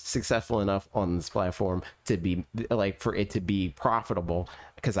becomes successful enough on this platform to be like, for it to be profitable,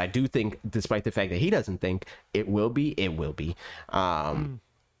 because I do think, despite the fact that he doesn't think it will be,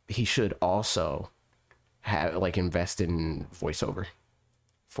 he should also have like invest in voiceover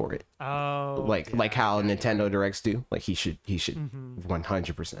for it. Oh, like how Nintendo Directs do. Like he should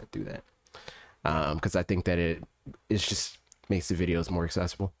 100% do that. Because I think that it just makes the videos more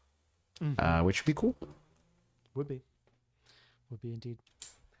accessible, which would be cool. Would be indeed.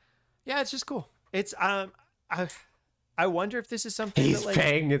 Yeah, it's just cool. It's I wonder if this is something he's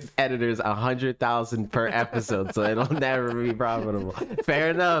paying his editors $100,000 per episode, so it'll never be profitable. Fair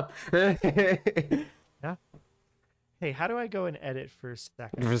enough. Yeah. Hey, how do I go and edit for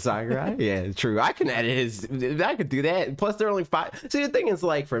Sakurai? For Sakurai? Yeah, true. I can edit his. I could do that. Plus, they're only 5. See, the thing is,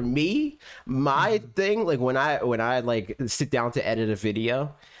 like, for me, my thing, like, when I like sit down to edit a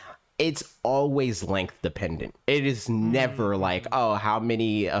video, it's always length dependent. It is never like, oh, how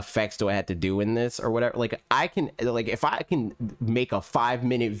many effects do I have to do in this or whatever. Like I can, like if I can make a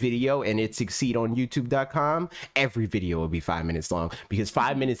 5-minute video and it succeed on youtube.com, every video will be 5 minutes long, because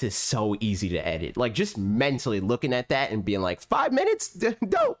 5 minutes is so easy to edit. Like just mentally looking at that and being like, 5 minutes,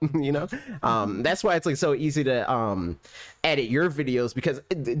 dope, you know. That's why it's like so easy to edit your videos, because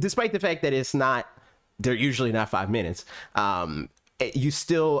despite the fact that they're usually not 5 minutes, you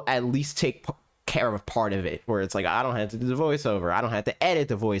still at least take care of part of it, where it's like, I don't have to do the voiceover, I don't have to edit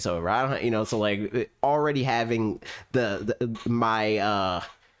the voiceover, I don't, you know. So like already having my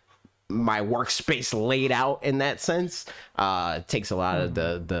workspace laid out in that sense takes a lot of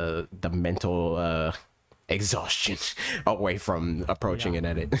the mental exhaustion away from approaching an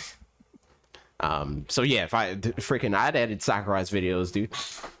edit. So yeah, if I'd edit Sakurai's videos, dude.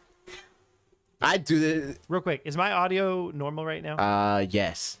 I do this real quick. Is my audio normal right now?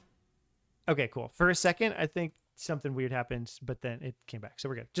 Yes. Okay, cool. For a second, I think something weird happened, but then it came back, so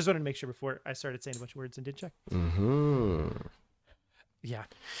we're good. Just wanted to make sure before I started saying a bunch of words and did check. Yeah.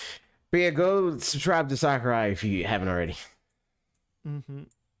 But yeah, go subscribe to Sakurai if you haven't already.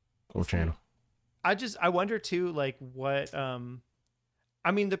 Cool channel. I wonder too, like what.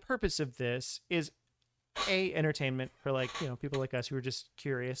 I mean, the purpose of this is entertainment for, like, you know, people like us who are just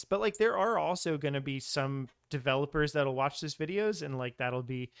curious, but like there are also going to be some developers that'll watch these videos and like that'll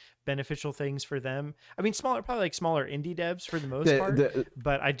be beneficial things for them. I mean, probably like smaller indie devs for the most part,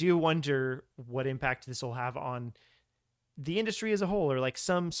 but I do wonder what impact this will have on the industry as a whole, or like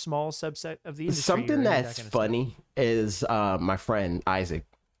some small subset of the industry. Something that's funny is my friend Isaac.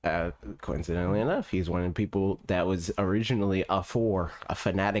 Coincidentally enough, he's one of the people that was originally a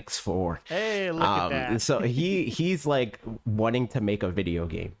Fanatics 4. Hey, look at that. So he's like wanting to make a video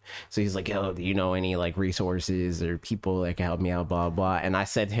game. So he's like, yo, do you know any like resources or people that can help me out, blah blah. And I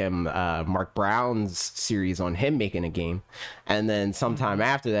sent him Mark Brown's series on him making a game, and then sometime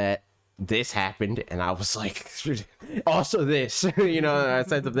after that, this happened, and I was like, also this, you know, and I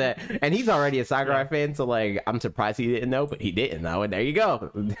sent him that, and he's already a Sakurai fan, so like, I'm surprised he didn't know, but he didn't know, and there you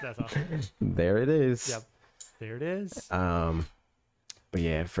go. That's awesome. There it is. Yep, there it is. But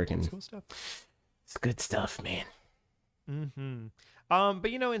yeah, freaking cool stuff. It's good stuff, man. But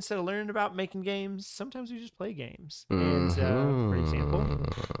instead of learning about making games, sometimes we just play games. And for example,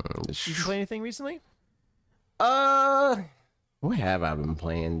 did you play anything recently? What have I been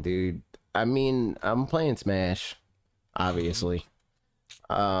playing, dude? I mean, I'm playing Smash, obviously.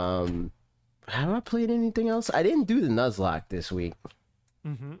 Have I played anything else? I didn't do the Nuzlocke this week.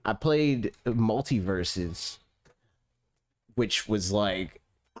 I played Multiverses, which was like,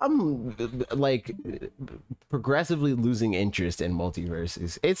 I'm like progressively losing interest in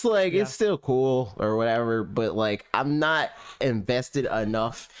Multiverses. It's like, it's still cool or whatever, but like I'm not invested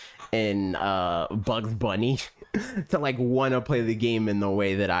enough in Bugs Bunny to like want to play the game in the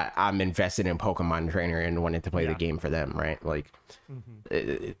way that I'm invested in Pokemon Trainer and wanted to play the game for them, right? Like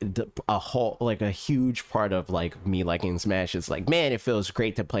a huge part of like me liking Smash is like, man, it feels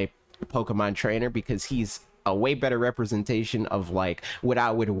great to play Pokemon Trainer because he's a way better representation of like what I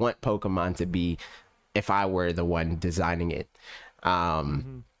would want Pokemon to be if I were the one designing it.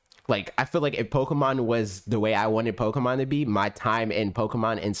 Like, I feel like if Pokemon was the way I wanted Pokemon to be, my time in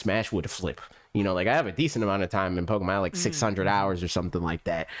Pokemon and Smash would flip. Like I have a decent amount of time in Pokemon, like 600 hours or something like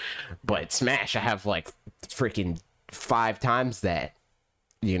that. But Smash, I have like freaking 5 times that,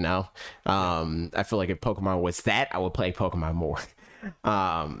 I feel like if Pokemon was that, I would play Pokemon more.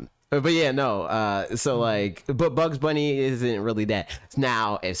 But yeah, no. So like, but Bugs Bunny isn't really that.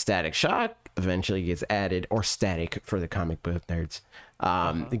 Now, if Static Shock eventually gets added, or Static for the comic book nerds,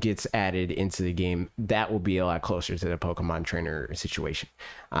 gets added into the game, that will be a lot closer to the Pokemon Trainer situation.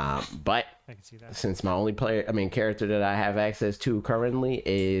 But I can see that. Since my only character that I have access to currently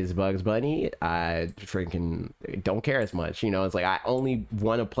is Bugs Bunny, I freaking don't care as much. It's like I only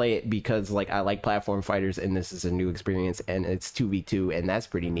want to play it because like I like platform fighters, and this is a new experience, and it's 2v2, and that's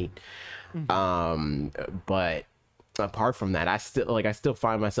pretty neat. But apart from that, I still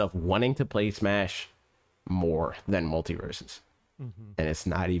find myself wanting to play Smash more than Multiverses. And it's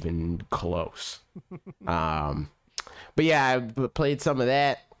not even close. But yeah, I played some of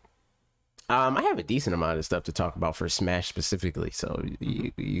that. I have a decent amount of stuff to talk about for Smash specifically. So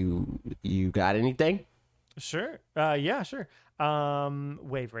you got anything? Sure. Yeah, sure.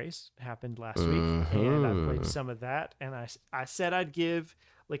 Wave Race happened last week, and I played some of that. And I said I'd give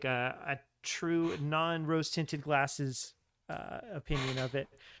like a true non-rose tinted glasses opinion of it.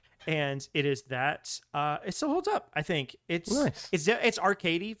 And it is that it still holds up. I think it's nice. It's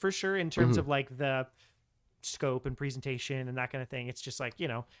arcadey for sure in terms of like the scope and presentation and that kind of thing. It's just like,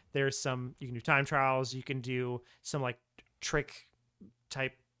 there's some, you can do time trials, you can do some like trick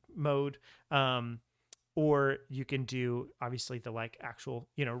type mode, or you can do obviously the like actual,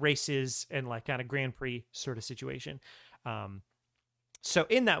 races and like kind of Grand Prix sort of situation. So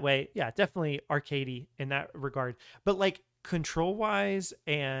in that way, yeah, definitely arcadey in that regard. But like, control wise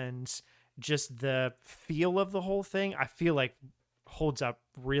and just the feel of the whole thing, I feel like holds up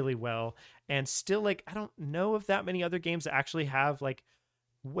really well. And still, like, I don't know of that many other games that actually have like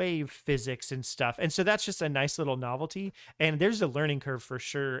wave physics and stuff, and so that's just a nice little novelty. And there's a learning curve for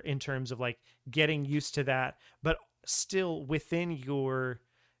sure in terms of like getting used to that, but still within your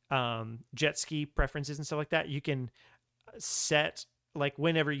jet ski preferences and stuff like that, you can set, like,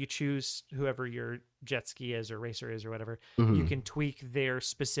 whenever you choose whoever your jet ski is or racer is or whatever, you can tweak their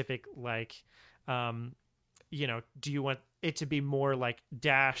specific, like, do you want it to be more like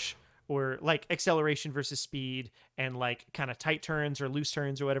dash or like acceleration versus speed and like kind of tight turns or loose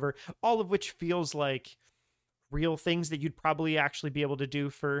turns or whatever, all of which feels like real things that you'd probably actually be able to do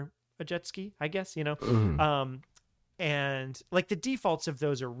for a jet ski, I guess, and like the defaults of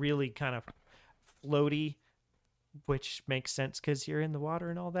those are really kind of floaty, which makes sense because you're in the water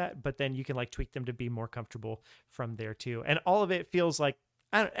and all that, but then you can like tweak them to be more comfortable from there too. And all of it feels like,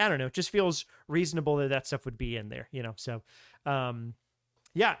 I don't know, just feels reasonable that stuff would be in there, So,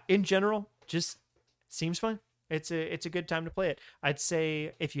 yeah, in general, just seems fun. It's a good time to play it. I'd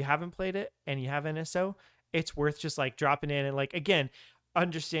say if you haven't played it and you have NSO, it's worth just like dropping in and like, again,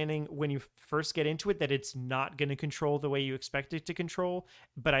 understanding when you first get into it that it's not going to control the way you expect it to control.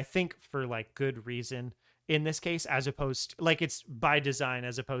 But I think for like good reason in this case, as opposed to like, it's by design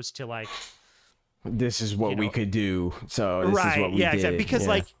as opposed to like, this is what we could do. So this is what we did. Exactly. Because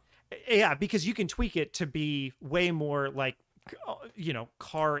because you can tweak it to be way more like,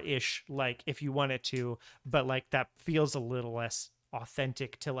 car-ish, like if you want it to, but like that feels a little less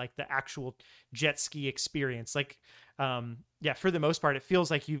authentic to like the actual jet ski experience. Like, for the most part, it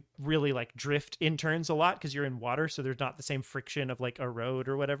feels like you really like drift in turns a lot because you're in water. So there's not the same friction of like a road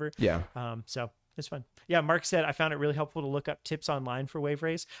or whatever. Yeah. So it's fun. Yeah. Mark said, I found it really helpful to look up tips online for Wave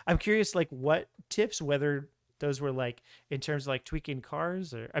Race. I'm curious, like what tips, whether those were like in terms of like tweaking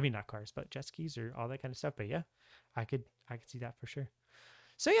cars or, I mean, not cars, but jet skis or all that kind of stuff. But yeah, I could see that for sure.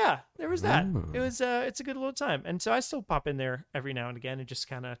 So yeah, there was that. It was it's a good little time, and so I still pop in there every now and again and just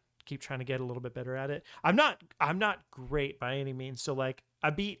kind of keep trying to get a little bit better at it. I'm not great by any means. So like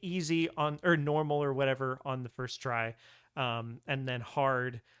I beat easy on or normal or whatever on the first try, and then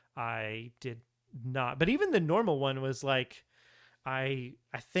hard I did not. But even the normal one was like I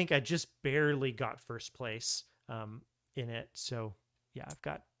think I just barely got first place in it. So yeah, I've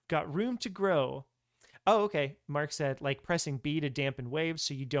got room to grow. Oh, okay. Mark said like pressing B to dampen waves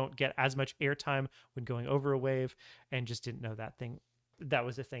so you don't get as much airtime when going over a wave, and just didn't know that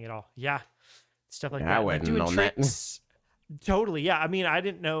was a thing at all. Yeah. Stuff like that. I wouldn't doing know tricks. That. Totally. Yeah. I mean, I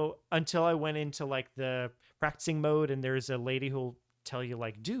didn't know until I went into like the practicing mode, and there's a lady who'll tell you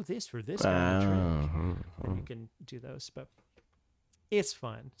like, do this for this kind of trick. And you can do those, but it's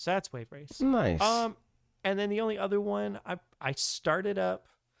fun. So that's Wave Race. Nice. And then the only other one I started up,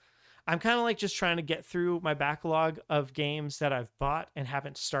 I'm kind of like just trying to get through my backlog of games that I've bought and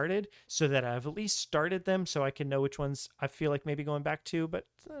haven't started, so that I've at least started them so I can know which ones I feel like maybe going back to, but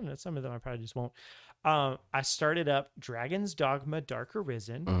I don't know, some of them I probably just won't. I started up Dragon's Dogma Dark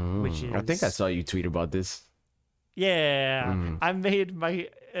Arisen, which is... I think I saw you tweet about this. Yeah. I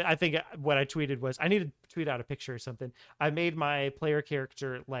think what I tweeted was, I need to tweet out a picture or something. I made my player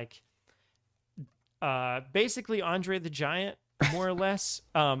character like basically Andre the Giant, more or less,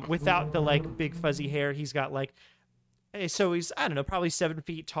 without the like big fuzzy hair. He's got like, so he's, I don't know, probably 7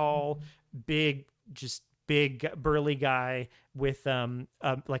 feet tall, big burly guy with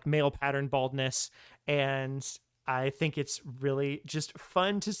like male pattern baldness. And I think it's really just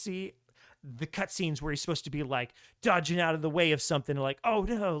fun to see the cutscenes where he's supposed to be like dodging out of the way of something, like, oh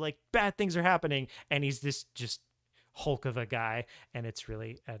no, like bad things are happening, and he's this just Hulk of a guy, and it's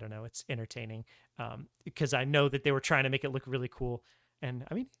really, I don't know, it's entertaining, because I know that they were trying to make it look really cool, and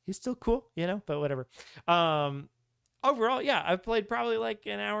I mean, he's still cool, you know, but whatever. Overall, yeah, I've played probably like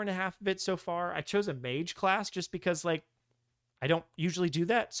an hour and a half of it so far. I chose a mage class just because like I don't usually do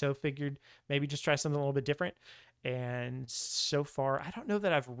that, so figured maybe just try something a little bit different. And so far, I don't know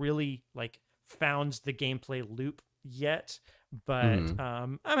that I've really like found the gameplay loop yet, but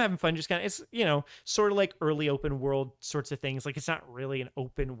I'm having fun. Just kind of, it's, you know, sort of like early open world sorts of things. Like it's not really an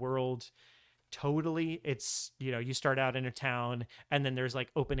open world totally. It's, you know, you start out in a town and then there's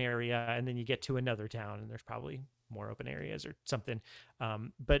like open area, and then you get to another town and there's probably more open areas or something.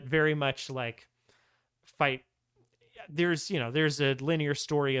 But very much like fight. There's a linear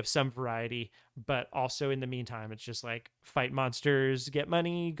story of some variety, but also in the meantime, it's just like fight monsters, get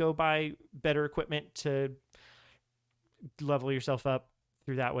money, go buy better equipment to level yourself up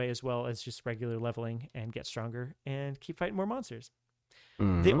through that way, as well as just regular leveling and get stronger and keep fighting more monsters.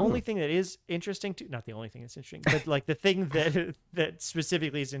 The only thing that is interesting not the only thing that's interesting, but like the thing that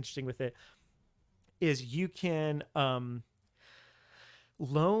specifically is interesting with it is you can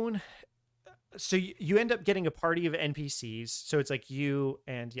loan. So you end up getting a party of NPCs. So it's like you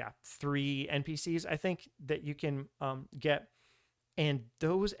and 3 NPCs, I think, that you can get. And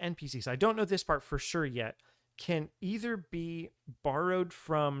those NPCs, I don't know this part for sure yet, can either be borrowed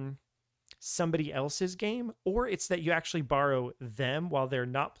from somebody else's game, or it's that you actually borrow them while they're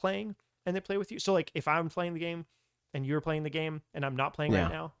not playing and they play with you. So like if I'm playing the game and you're playing the game and I'm not playing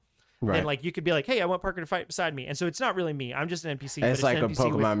right now, then like you could be like, hey, I want Parker to fight beside me. And so it's not really me. I'm just an NPC. It's like a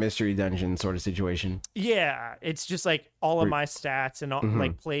Pokemon mystery dungeon sort of situation. Yeah. It's just like all of my stats and all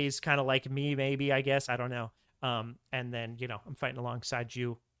like plays kind of like me, maybe, I guess. I don't know. And then, you know, I'm fighting alongside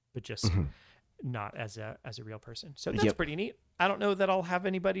you, but just not as a real person. So that's pretty neat. I don't know that I'll have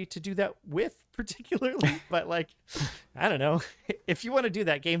anybody to do that with particularly, but like, I don't know. If you want to do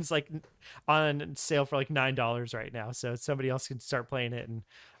that, game's like on sale for like $9 right now. So somebody else can start playing it and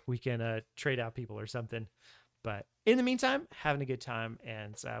we can trade out people or something. But in the meantime, having a good time,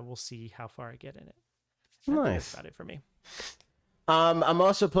 and we'll see how far I get in it. Nice. That's about it for me. I'm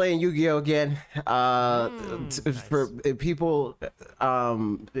also playing Yu-Gi-Oh again. Nice. For people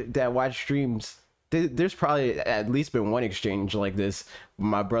that watch streams, there's probably at least been one exchange like this.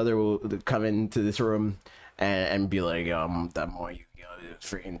 My brother will come into this room and be like, that more Yu-Gi-Oh,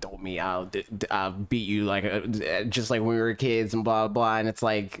 freaking throw me out. I'll beat you like just like when we were kids and blah blah. And it's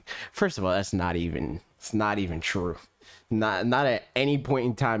like, first of all, it's not even true. Not at any point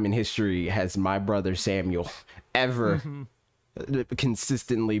in time in history has my brother Samuel ever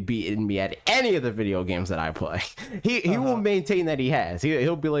consistently beaten me at any of the video games that I play. He will maintain that he has.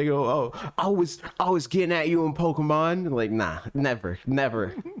 He'll be like, oh, I was getting at you in Pokemon. Like, nah, never.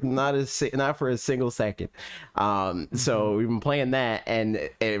 not for a single second. So we've been playing that, and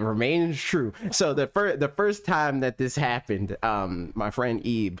it remains true. So the first time that this happened, my friend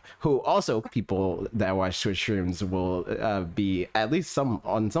Ebe, who also people that watch Twitch streams will be at least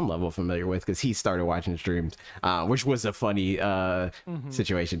on some level familiar with, because he started watching streams, which was a funny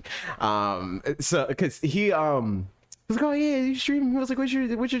situation. So because he was like, oh yeah, you stream. He was like, what's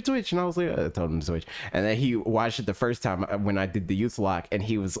your Twitch? And I was like, I told him to Twitch. And then he watched it the first time when I did the youth lock, and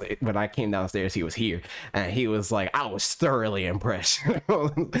he was, when I came downstairs, he was here, and he was like, I was thoroughly impressed. I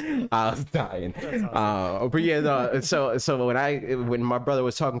was dying. Awesome. But yeah, no, so when my brother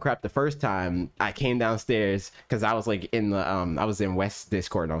was talking crap the first time, I came downstairs because I was like in the I was in West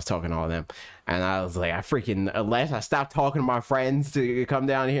Discord and I was talking to all of them. And I was like, unless I stopped talking to my friends to come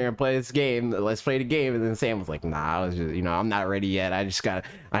down here and play this game, let's play the game. And then Sam was like, nah, I was just, I'm not ready yet. I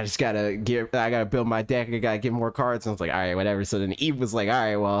gotta build my deck. I gotta get more cards. And I was like, all right, whatever. So then Eve was like, all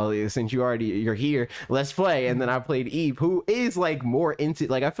right, well, since you're here, let's play. And then I played Eve, who is like more into,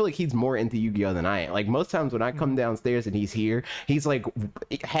 like, I feel like he's more into Yu-Gi-Oh than I am. Like most times when I come downstairs and he's here, he's like,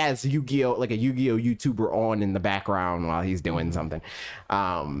 has Yu-Gi-Oh, like a Yu-Gi-Oh YouTuber on in the background while he's doing something.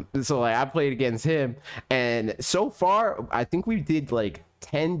 So like I played against him, and so far I think we did like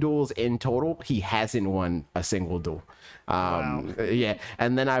 10 duels in total. He hasn't won a single duel. Wow. Yeah,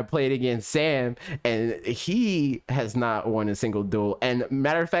 and then I played against Sam, and he has not won a single duel. And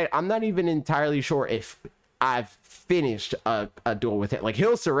matter of fact, I'm not even entirely sure if I've finished a duel with him. Like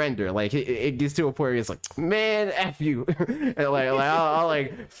he'll surrender. Like it gets to a point where he's like, man, F you. And I'll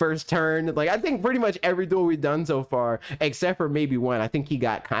like first turn. Like I think pretty much every duel we've done so far, except for maybe one, I think he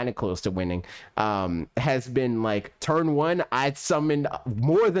got kind of close to winning, has been like turn one, I'd summoned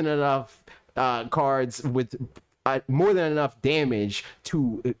more than enough cards with more than enough damage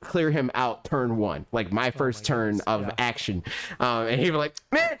to clear him out turn one, like my first turn of action, and he'd be like,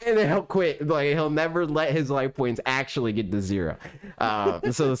 man, and then he'll quit. Like he'll never let his life points actually get to zero.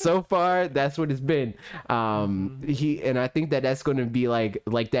 So far that's what it's been. And I think that's going to be like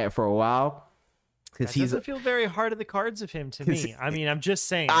that for a while. That doesn't feel very hard of the cards of him to me. I mean, I'm just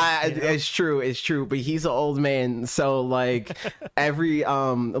saying. It's true, but he's an old man, so like every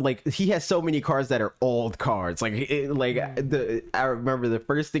like he has so many cards that are old cards. Like I remember the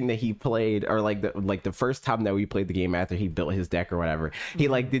first thing that he played, or like the first time that we played the game after he built his deck or whatever. He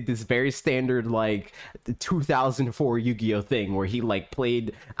like did this very standard like 2004 Yu-Gi-Oh thing where he like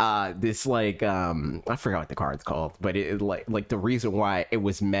played this like I forgot what the card's called, but it like the reason why it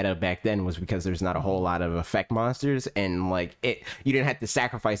was meta back then was because there's not a whole lot of effect monsters, and like you didn't have to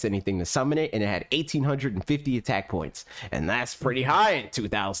sacrifice anything to summon it, and it had 1850 attack points, and that's pretty high in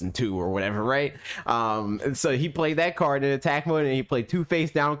 2002 or whatever, right? So he played that card in attack mode, and he played 2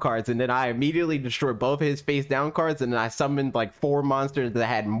 face down cards, and then I immediately destroyed both of his face down cards, and then I summoned like 4 monsters that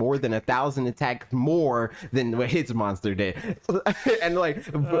had more than 1,000 attack more than what his monster did. And like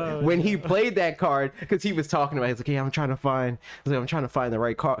when he played that card, because he was talking about, he's like, I'm trying to find the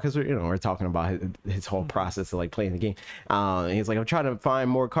right card, because we're talking about his whole process of like playing the game. And he's like, I'm trying to find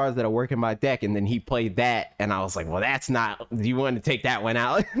more cards that'll work in my deck, and then he played that, and I was like, well, that's not, you want to take that one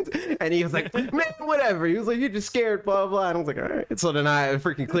out? And he was like, man, whatever. He was like, you're just scared, blah blah. And I was like, all right. So then I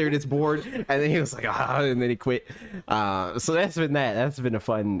freaking cleared his board, and then he was like, and then he quit. So that's been a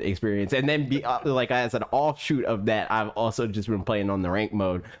fun experience. And then like as an offshoot of that, I've also just been playing on the rank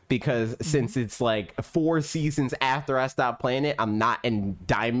mode, because since it's like 4 seasons after I stopped playing it, I'm not in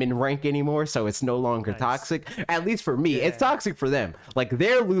diamond rank anymore, so it's no longer toxic. At least for me, it's toxic for them. Like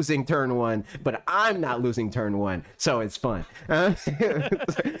they're losing turn 1, but I'm not losing turn 1, so it's fun. But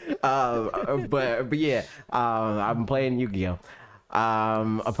yeah, I'm playing Yu-Gi-Oh.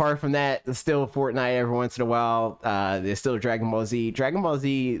 Apart from that, there's still Fortnite every once in a while. There's still Dragon Ball Z. Dragon Ball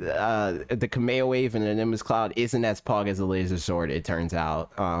Z, the Kameo Wave and the Nimbus Cloud isn't as pog as a laser sword, it turns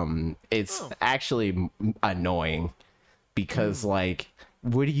out. It's actually annoying, because like,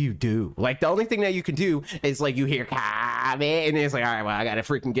 what do you do? Like the only thing that you can do is like you hear Kame, and it's like, all right, well, I gotta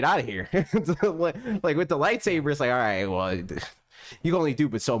freaking get out of here. Like with the lightsaber, it's like, all right, well, you can only do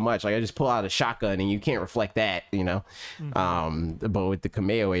but so much. Like I just pull out a shotgun and you can't reflect that, but with the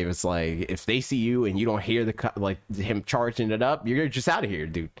Kameo Wave, it's like if they see you and you don't hear him charging it up, you're just out of here,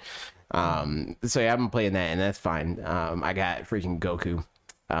 dude. So yeah, I've been playing that, and that's fine. I got freaking Goku,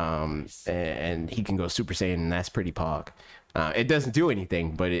 and he can go Super Saiyan, and that's pretty pog. It doesn't do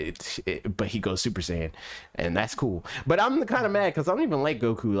anything, but but he goes Super Saiyan, and that's cool. But I'm kind of mad because I don't even like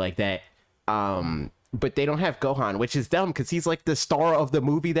Goku like that. but they don't have Gohan, which is dumb because he's like the star of the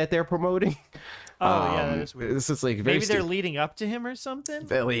movie that they're promoting. Yeah, that is weird. This is like maybe they're leading up to him or something.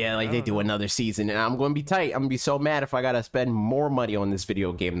 Oh yeah, like they do another season, and I'm going to be tight. I'm going to be so mad if I got to spend more money on this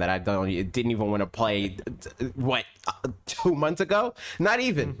video game that I didn't even want to play. What 2 months ago? Not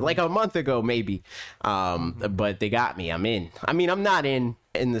even like a month ago, maybe. But they got me. I'm in. I mean, I'm not in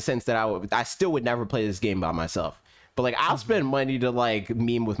the sense that I still would never play this game by myself. But like, I'll spend money to like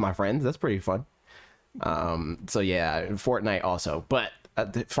meme with my friends. That's pretty fun. So yeah, Fortnite also, but.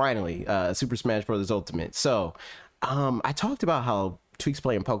 Finally, Super Smash Bros. Ultimate. So, I talked about how Tweak's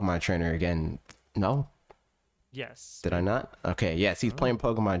playing Pokemon Trainer again. No? Yes. Did I not? Okay, yes, he's playing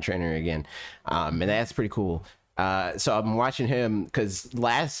Pokemon Trainer again. And that's pretty cool. So I'm watching him because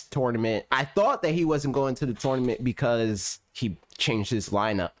last tournament, I thought that he wasn't going to the tournament because he changed his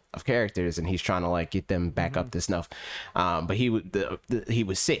lineup of characters and he's trying to like get them back up to snuff. But he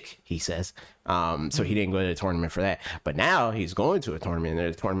was sick, he says. So he didn't go to the tournament for that. But now he's going to a tournament.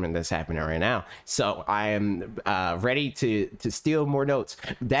 There's a tournament that's happening right now. So I am ready to steal more notes.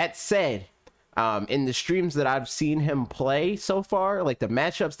 That said, in the streams that I've seen him play so far, like the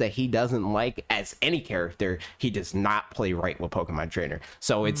matchups that he doesn't like as any character, he does not play right with Pokemon Trainer.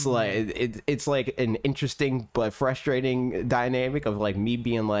 So it's like it's like an interesting but frustrating dynamic of like me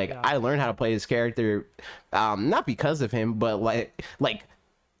being like, I learned how to play this character, not because of him, but like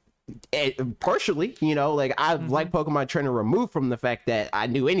partially, you know, like I like Pokemon Trainer removed from the fact that I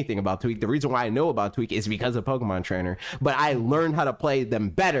knew anything about Tweak. The reason why I know about Tweak is because of Pokemon Trainer, but I learned how to play them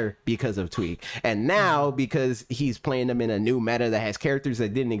better because of Tweak. And now because he's playing them in a new meta that has characters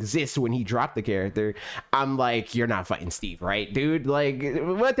that didn't exist when he dropped the character, I'm like, you're not fighting Steve, right, dude? Like,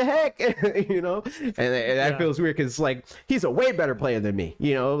 what the heck? You know? And that feels weird because like he's a way better player than me,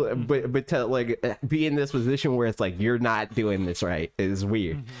 you know, but to like be in this position where it's like you're not doing this right is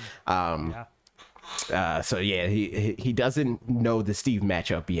weird. So yeah, he doesn't know the Steve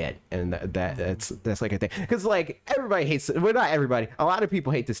matchup yet, and that's like a thing because like everybody hates, well, not everybody, a lot of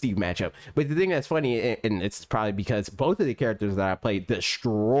people hate the Steve matchup, but the thing that's funny, and it's probably because both of the characters that I played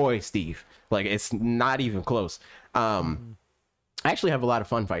destroy Steve, like it's not even close. I actually have a lot of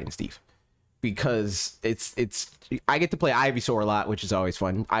fun fighting Steve because it's I get to play Ivysaur a lot, which is always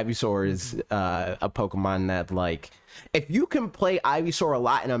fun. Ivysaur is a Pokemon that like, if you can play Ivysaur a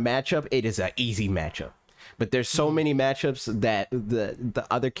lot in a matchup, it is an easy matchup. But there's so many matchups that the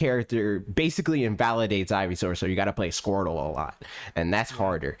other character basically invalidates Ivysaur, so you got to play Squirtle a lot, and that's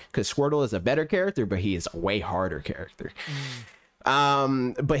harder because Squirtle is a better character, but he is a way harder character.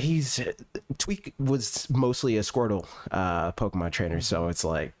 But Tweak was mostly a Squirtle Pokemon trainer, so it's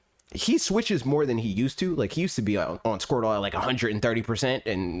like he switches more than he used to. Like he used to be on Squirtle at like 130%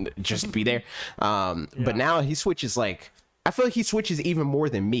 and just be there. But now he switches like, I feel like he switches even more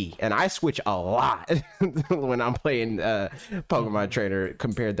than me, and I switch a lot when I'm playing Pokemon Trainer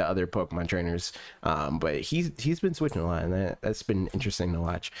compared to other Pokemon trainers. But he's been switching a lot, and that's been interesting to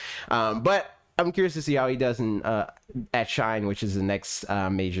watch. But I'm curious to see how he does in at Shine, which is the next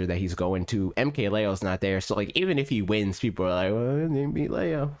major that he's going to. MKLeo's not there, so like even if he wins, people are like, well, they beat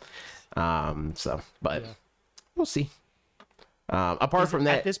Leo. But we'll see. Apart from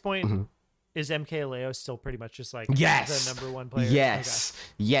that, at this point, is MKLeo still pretty much just like the number one player?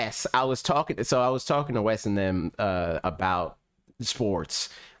 Yes. I was talking to Wes and them about sports,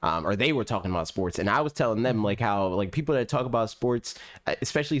 or they were talking about sports, and I was telling them like how like people that talk about sports,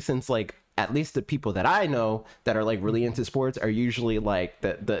 especially since like at least the people that I know that are like really into sports are usually like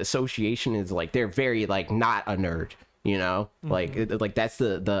the association is like they're very like not a nerd, you know, like that's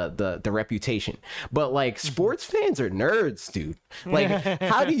the reputation. But like sports fans are nerds, dude. Like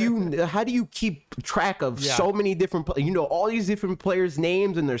how do you keep track of so many different, you know, all these different players'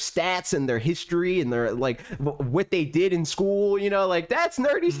 names and their stats and their history and their like what they did in school, you know, like that's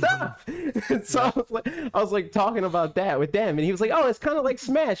nerdy stuff. So I was like talking about that with them, and he was like, oh, it's kind of like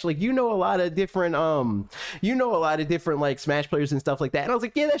Smash, like you know a lot of different like Smash players and stuff like that. And I was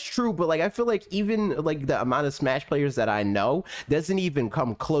like, yeah, that's true, but like I feel like even like the amount of Smash players that I know doesn't even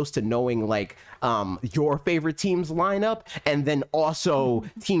come close to knowing like your favorite team's lineup, and then also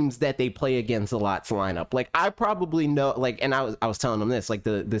teams that they play against a lot's lineup. Like I probably know, like, and I was telling them this, like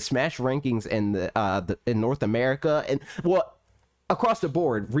the Smash rankings and in North America and across the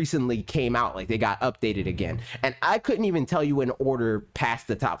board recently came out, like they got updated again, and I couldn't even tell you in order past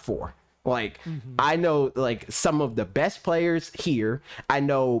the top 4. Like I know like some of the best players here, I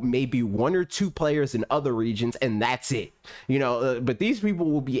know maybe 1 or 2 players in other regions, and that's it, you know. But these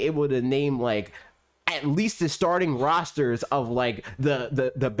people will be able to name like at least the starting rosters of like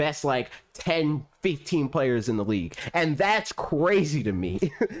the best like 10, 15 players in the league, and that's crazy to me.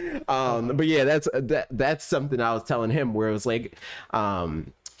 But yeah, that's something I was telling him, where it was like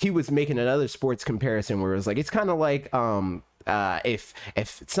he was making another sports comparison where it was like, it's kind of like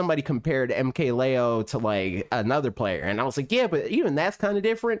if somebody compared MKLeo to like another player, and I was like, yeah, but even that's kind of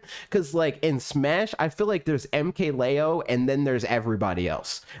different, because like in Smash I feel like there's MKLeo and then there's everybody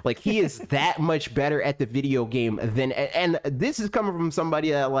else. Like he is that much better at the video game than, and this is coming from somebody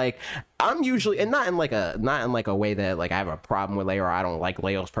that like I'm usually, and not in like a way that like I have a problem with Leo or I don't like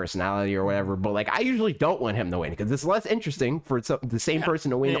Leo's personality or whatever, but like I usually don't want him to win because it's less interesting for the same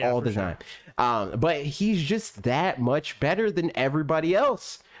person to win all the time. But he's just that much better than everybody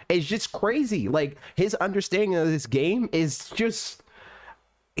else. It's just crazy. Like his understanding of this game is just,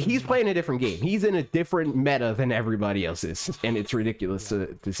 he's playing a different game. He's in a different meta than everybody else is, and it's ridiculous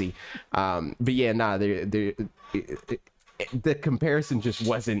to see. But yeah, the comparison just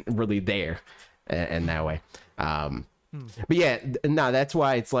wasn't really there in that way. But yeah, that's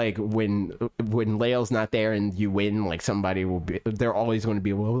why it's like when Leo's not there and you win, like somebody will be, they're always going to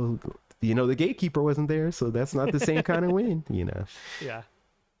be, well, you know, the gatekeeper wasn't there, so that's not the same kind of win, you know. Yeah.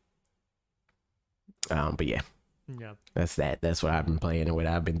 But yeah. Yeah, that's what I've been playing and what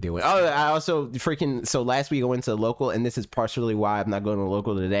I've been doing. Oh, I also so last week I went to local, and this is partially why I'm not going to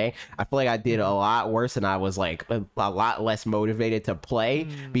local today. I feel like I did a lot worse, and I was like a lot less motivated to play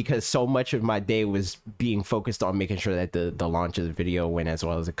because so much of my day was being focused on making sure that the launch of the video went as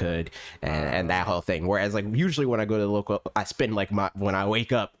well as it could, and that whole thing. Whereas like usually when I go to the local, I spend like when I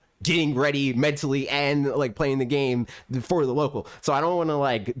wake up getting ready mentally and like playing the game for the local. So I don't want to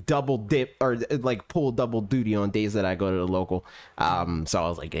like double dip or like pull double duty on days that I go to the local. So I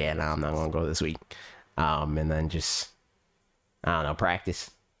was like, yeah, no, I'm not gonna go this week. And then just, I don't know, practice.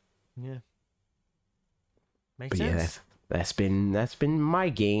 Yeah. Makes sense. Yeah, that's been my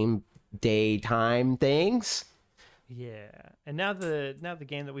game daytime things. Yeah, and now the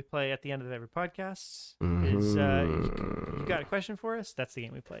game that we play at the end of every podcast is you got a question for us? That's the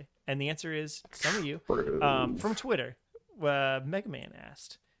game we play, and the answer is some of you from Twitter. Mega Man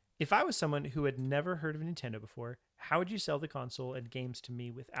asked, if I was someone who had never heard of Nintendo before, how would you sell the console and games to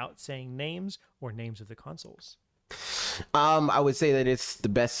me without saying names or names of the consoles? I would say that it's the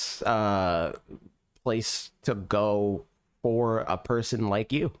best place to go for a person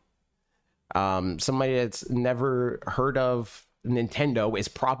like you. Somebody that's never heard of Nintendo is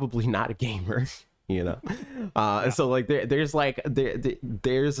probably not a gamer, you know. So like there's a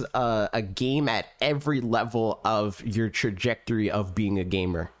game at every level of your trajectory of being a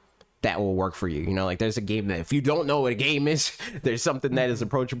gamer that will work for you. You know, like there's a game that if you don't know what a game is, there's something that is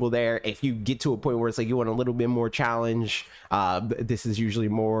approachable there. If you get to a point where it's like you want a little bit more challenge, this is usually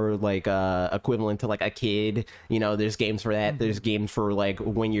more like equivalent to like a kid. You know, there's games for that. There's games for like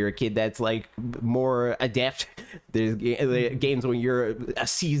when you're a kid that's like more adept. There's games when you're a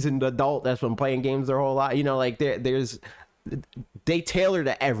seasoned adult that's been playing games their whole life. You know, like they tailor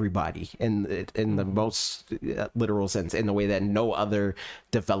to everybody in the most literal sense, in the way that no other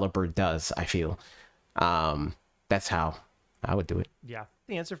developer does. I feel that's how I would do it. Yeah,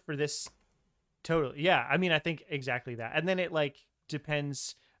 the answer for this, totally. Yeah, I mean, I think exactly that, and then it like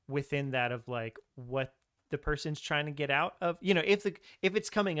depends within that of like what the person's trying to get out of. You know, if it's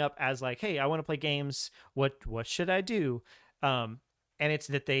coming up as like, hey, I want to play games. What should I do? And it's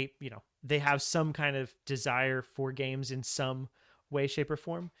that they, you know, they have some kind of desire for games in some way, shape, or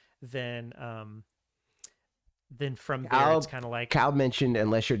form, then from there it's kind of like Cal mentioned,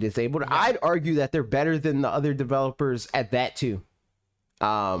 unless you're disabled. Yeah. I'd argue that they're better than the other developers at that too.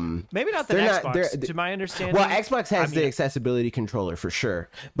 Maybe not the Xbox, to my understanding. Well, Xbox has the accessibility controller for sure,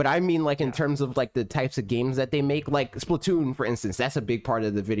 but I mean like in terms of like the types of games that they make, like Splatoon for instance, that's a big part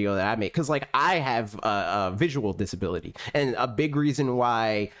of the video that I make, because like I have a visual disability, and a big reason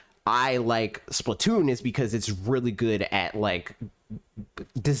why I like Splatoon is because it's really good at like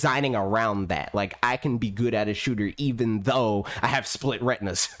designing around that. Like I can be good at a shooter even though I have split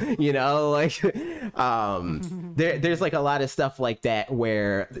retinas, you know, like there's like a lot of stuff like that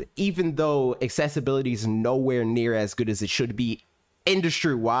where even though accessibility is nowhere near as good as it should be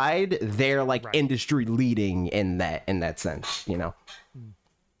industry wide, they're like industry leading in that sense, you know.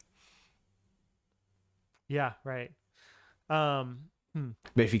 Yeah, right. But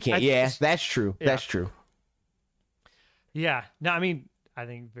if you can't, that's true. Yeah. That's true. Yeah. No, I mean, I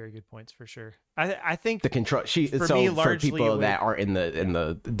think very good points for sure. I think the control. For people that are in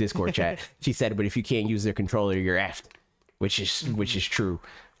the Discord chat, she said, but if you can't use their controller, you're effed, which is true.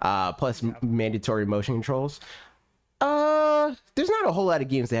 Plus mandatory motion controls. There's not a whole lot of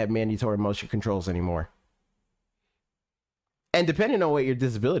games that have mandatory motion controls anymore. And depending on what your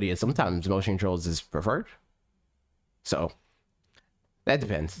disability is, sometimes motion controls is preferred. So that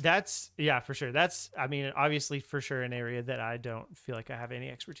depends. That's, yeah, for sure. That's, I mean, obviously for sure an area that I don't feel like I have any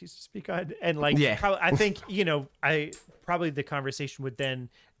expertise to speak on. And like, yeah. I think, you know, probably the conversation would then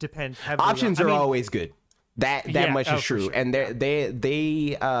depend heavily options on, are always good. That much is true. Sure. And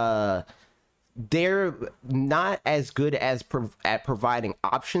they're not as good as at providing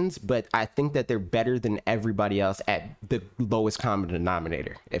options, but I think that they're better than everybody else at the lowest common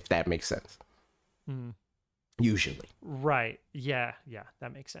denominator, if that makes sense. Mm. Usually. Right. Yeah,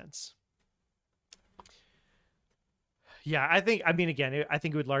 that makes sense. Yeah, I think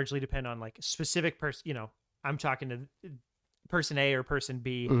it would largely depend on like specific person, you know, I'm talking to person A or person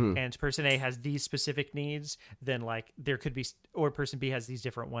B, and person A has these specific needs, then like there could be, or person B has these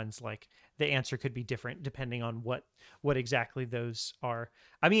different ones, like the answer could be different depending on what exactly those are.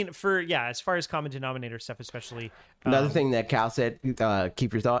 I mean, as far as common denominator stuff, especially. Another thing that Cal said,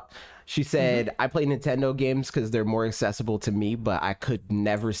 keep your thought. She said, I play Nintendo games because they're more accessible to me, but I could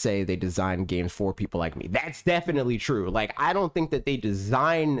never say they design games for people like me. That's definitely true. Like, I don't think that they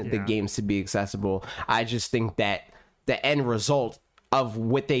design the games to be accessible. I just think that the end result of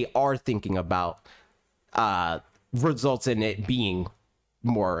what they are thinking about results in it being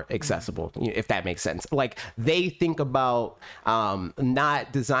more accessible, if that makes sense. Like, they think about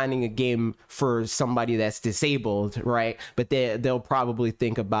not designing a game for somebody that's disabled, right? But they'll probably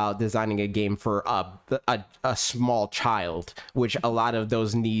think about designing a game for a small child, which a lot of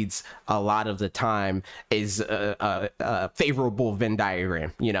those needs a lot of the time is a favorable Venn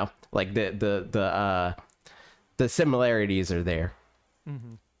diagram, you know? Like the similarities are there.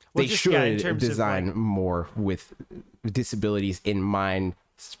 Mm-hmm. Well, they should design like, more with disabilities in mind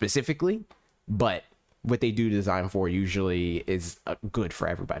specifically, but what they do design for usually is good for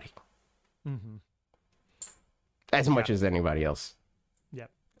everybody. Mm-hmm. As much as anybody else. Yeah.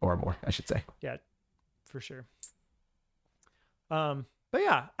 Or more, I should say. Yeah, for sure. But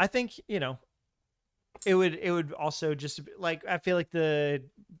yeah, I think, you know, it would also just like, I feel like the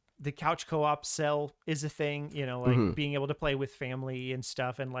couch co-op sell is a thing, you know, like being able to play with family and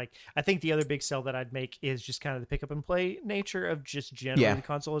stuff. And like, I think the other big sell that I'd make is just kind of the pick up and play nature of just generally the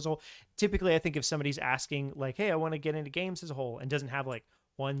console as a whole. Typically, I think if somebody's asking like, hey, I want to get into games as a whole and doesn't have like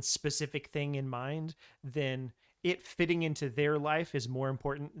one specific thing in mind, then it fitting into their life is more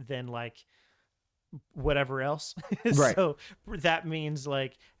important than like whatever else. Right. So that means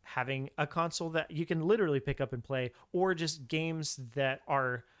like having a console that you can literally pick up and play, or just games that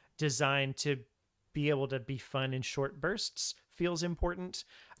are designed to be able to be fun in short bursts feels important.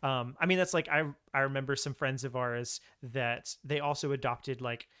 I mean, that's like, I remember some friends of ours that they also adopted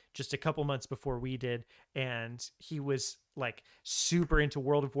like just a couple months before we did. And he was like super into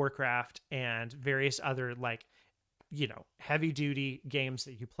World of Warcraft and various other like, you know, heavy duty games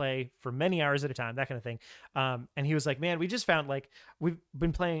that you play for many hours at a time, that kind of thing. And he was like, man, we just found like, we've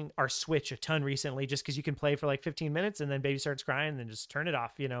been playing our Switch a ton recently just because you can play for like 15 minutes and then baby starts crying and then just turn it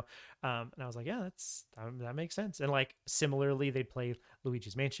off, you know? And I was like, yeah, that makes sense. And like, similarly, they'd play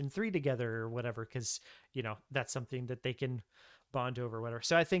Luigi's Mansion 3 together or whatever, because, you know, that's something that they can bond over or whatever.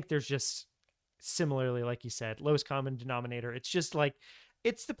 So I think there's just similarly, like you said, lowest common denominator. It's just like,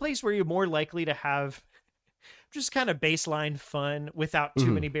 it's the place where you're more likely to have just kind of baseline fun without too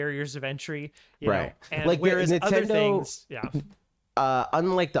many barriers of entry, you know? And like, whereas Nintendo, other things,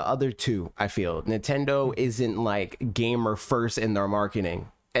 unlike the other two, I feel Nintendo isn't like gamer first in their marketing,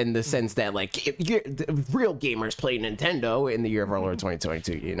 in the sense that like real gamers play Nintendo in the year of our Lord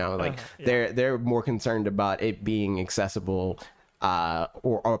 2022, you know, like they're more concerned about it being accessible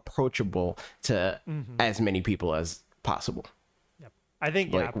or approachable to as many people as possible. I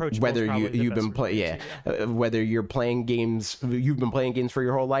think like, whether you've been playing whether you're playing games, you've been playing games for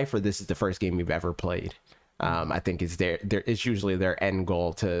your whole life, or this is the first game you've ever played. I think it's usually their end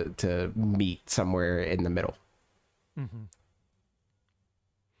goal to meet somewhere in the middle. Mm-hmm.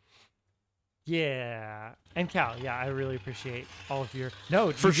 Yeah. And Cal, I really appreciate all of your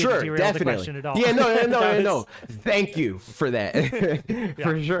for sure, definitely. At all. Yeah, no. Thank you for that.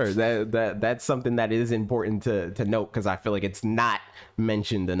 For sure, that's something that is important to note, because I feel like it's not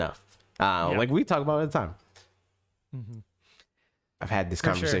mentioned enough. Like we talk about it all the time. Mm-hmm. I've had this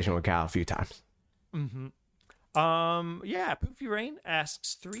conversation with Cal a few times. Mm-hmm. Poofy Rain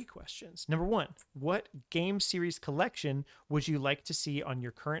asks 3 questions. Number 1, what game series collection would you like to see on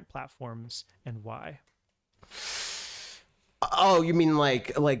your current platforms and why? Oh, you mean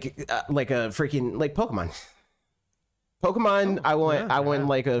like a freaking like Pokemon? Pokemon, I want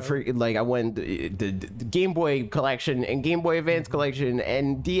like a free, like I want the Game Boy collection and Game Boy Advance collection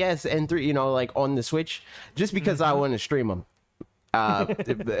and DS and 3, you know, like on the Switch, just because I want to stream them.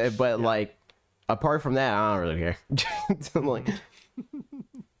 But like, apart from that, I don't really care. Like,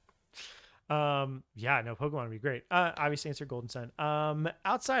 yeah, no, Pokemon would be great. Obviously, answer Golden Sun.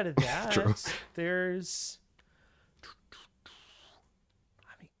 Outside of that, there's,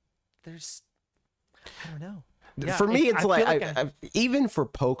 I don't know. Yeah, for me, it's like even for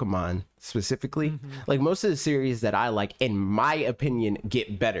Pokemon specifically, like most of the series that I like, in my opinion,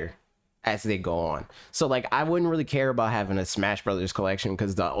 get better as they go on. So like, I wouldn't really care about having a Smash Brothers collection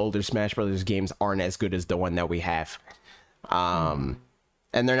because the older Smash Brothers games aren't as good as the one that we have. And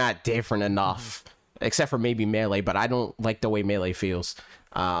they're not different enough, except for maybe Melee, but I don't like the way Melee feels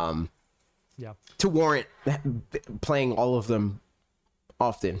to warrant playing all of them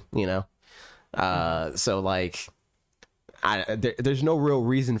often, you know? So like, there's no real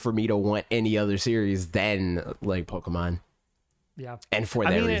reason for me to want any other series than like Pokemon. Yeah. And for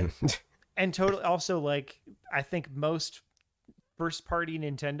that reason. And totally also, like, I think most first party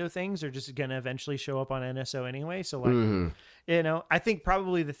Nintendo things are just gonna eventually show up on NSO anyway. So like, you know, I think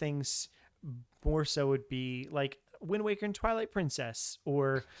probably the things more so would be like Wind Waker and Twilight Princess,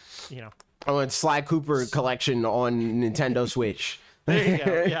 or, you know, and Sly Cooper collection on Nintendo Switch. There you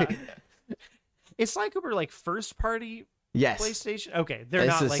go. Yeah. Is Sly Cooper like first party PlayStation? Okay, they're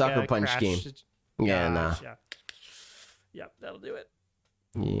not like Sucker Punch Crash game. Yeah, no. Yeah, that'll do it.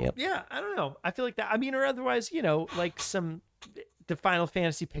 Yep. Yeah, I don't know. I feel like that. I mean, or otherwise, you know, like the Final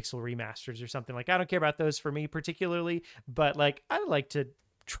Fantasy Pixel remasters or something. Like, I don't care about those for me particularly, but like, I would like to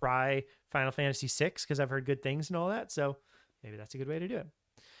try Final Fantasy VI because I've heard good things and all that. So maybe that's a good way to do it.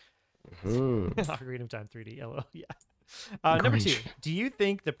 Ocarina of Time 3D. LOL. Yeah. Number 2, do you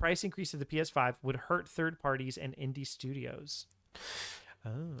think the price increase of the PS5 would hurt third parties and indie studios?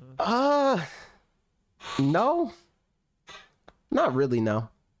 No, not really. No,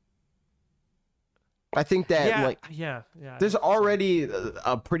 I think that there's already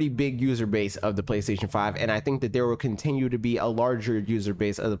a pretty big user base of the PlayStation 5, and I think that there will continue to be a larger user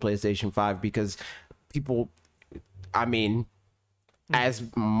base of the PlayStation 5 because people, I mean, as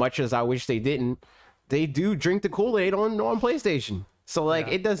much as I wish they didn't, they do drink the Kool-Aid on PlayStation. So like,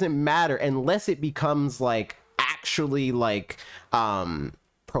 it doesn't matter unless it becomes like actually like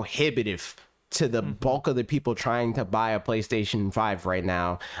prohibitive to the bulk of the people trying to buy a PlayStation 5 right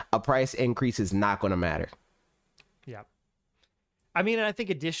now. A price increase is not going to matter. Yeah. I mean, I think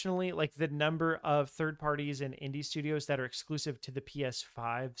additionally, like the number of third parties and indie studios that are exclusive to the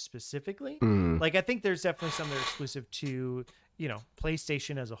PS5 specifically, like I think there's definitely some that are exclusive to, you know,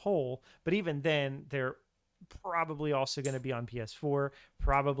 PlayStation as a whole, but even then they're probably also going to be on PS4,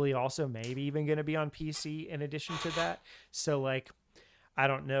 probably also maybe even going to be on PC in addition to that. So like, I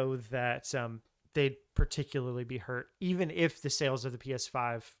don't know that they'd particularly be hurt, even if the sales of the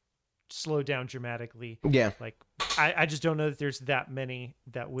PS5 slow down dramatically. Yeah. Like, I just don't know that there's that many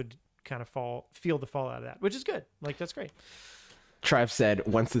that would kind of feel the fallout of that, which is good. Like, that's great. Trev said,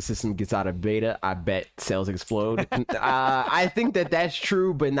 once the system gets out of beta, I bet sales explode. I think that that's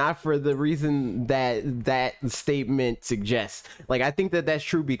true, but not for the reason that statement suggests. Like, I think that that's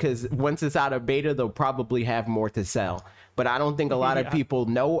true because once it's out of beta, they'll probably have more to sell. But I don't think a lot of people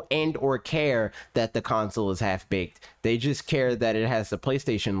know and or care that the console is half-baked. They just care that it has the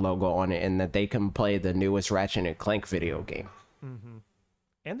PlayStation logo on it and that they can play the newest Ratchet & Clank video game.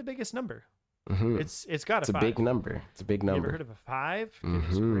 And the biggest number. It's got a 5. It's a big number. It's a big number. You ever heard of a 5?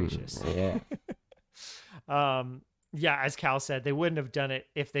 Goodness gracious. Yeah. Yeah, as Cal said, they wouldn't have done it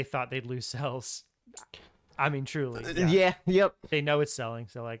if they thought they'd lose sales. I mean, truly. Yeah. Yep. They know it's selling,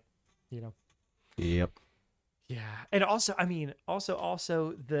 so like, you know. Yep. Yeah. And also, I mean,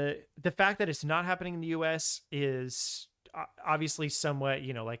 also the fact that it's not happening in the US is obviously somewhat,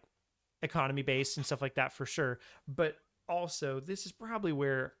 you know, like economy based and stuff like that for sure. But also, this is probably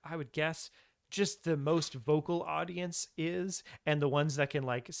where I would guess just the most vocal audience is, and the ones that can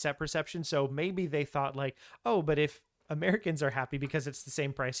like set perception. So maybe they thought like, oh, but if Americans are happy because it's the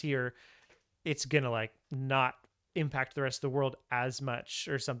same price here, it's gonna like not impact the rest of the world as much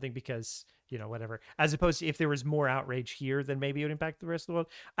or something because, you know, whatever, as opposed to if there was more outrage here, then maybe it would impact the rest of the world.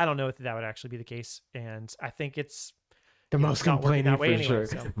 I don't know if that would actually be the case. And I think it's the most complaining for anyway, sure.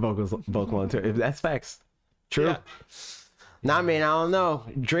 So. Vocal on Twitter. That's facts. True. Yeah. Nah, man, I don't know.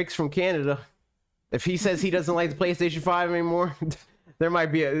 Drake's from Canada. If he says he doesn't like the PlayStation 5 anymore, there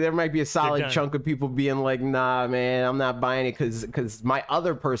might be a solid chunk of people being like, nah, man, I'm not buying it because my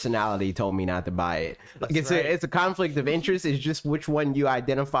other personality told me not to buy it. Like it's a conflict of interest. It's just which one you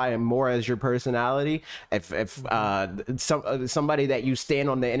identify more as your personality. If somebody that you stand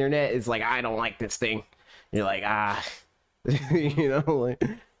on the internet is like, I don't like this thing, you're like, you know, like,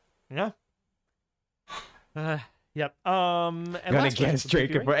 yeah. Yep. And gonna guess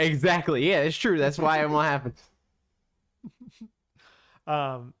Drake. Exactly. Yeah, it's true. That's why it won't happen.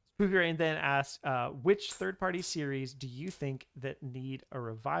 Spooky Rain then asks, which third-party series do you think that need a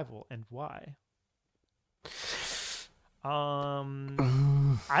revival and why?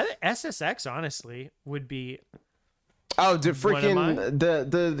 SSX honestly would be. Oh, the freaking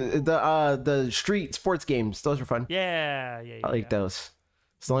the street sports games. Those are fun. Yeah. I like those.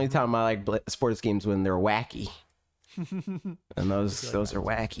 It's the only time I like sports games when they're wacky. And those are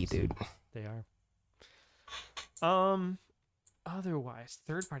wacky, dude. They are. Otherwise,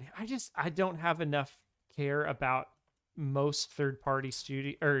 third party. I don't have enough care about most third party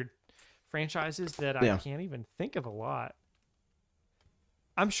studio or franchises that I can't even think of a lot.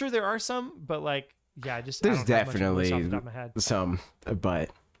 I'm sure there are some, but like, yeah, there's definitely off the top of my head. Some,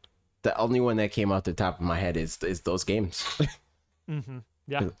 but the only one that came off the top of my head is those games.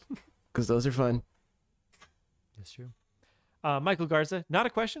 Yeah, because those are fun. That's true. Michael Garza, not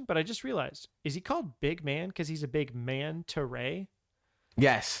a question, but I just realized, is he called Big Man because he's a big man to Ray?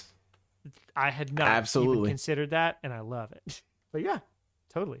 Yes. I had not even considered that, and I love it. But yeah,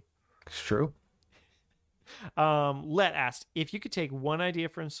 totally. It's true. Let asked, if you could take one idea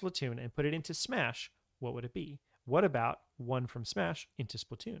from Splatoon and put it into Smash, what would it be? What about one from Smash into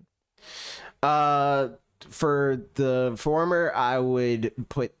Splatoon? For the former, I would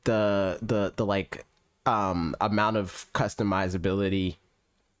put the like amount of customizability.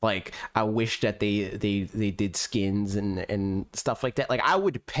 Like, I wish that they did skins and stuff like that. Like, I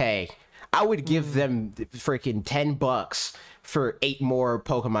would give them freaking $10 for 8 more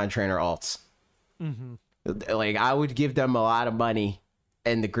Pokemon trainer alts. Like, I would give them a lot of money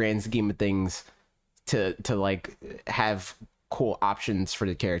in the grand scheme of things to like have cool options for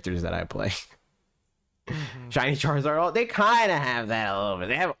the characters that I play. Shiny Charizard, they kind of have that a little bit.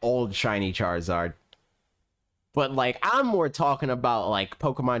 They have old Shiny Charizard, but like, I'm more talking about like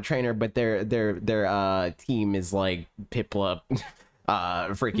Pokemon trainer, but their team is like Piplup,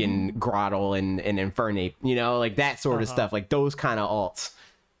 freaking Grottle and Infernape, you know, like that sort of stuff. Like those kind of alts,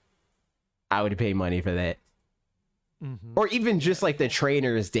 I would pay money for that. Or even just like the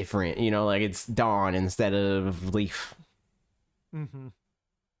trainer is different, you know, like it's Dawn instead of Leaf.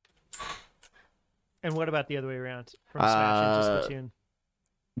 And what about the other way around, from Smash into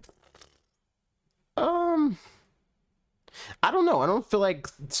Splatoon? I don't know. I don't feel like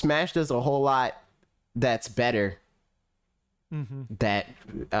Smash does a whole lot that's better that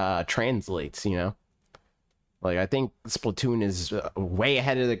translates, you know? Like, I think Splatoon is way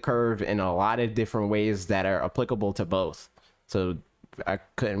ahead of the curve in a lot of different ways that are applicable to both. So I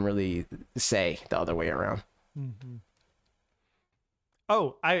couldn't really say the other way around.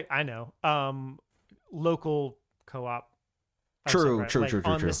 Oh, I know. Local co-op. True.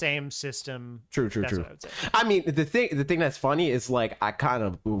 On the same system. True. What I would say. I mean, the thing that's funny is like, I kind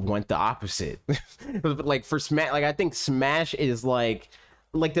of went the opposite. Like for Smash, like I think Smash is like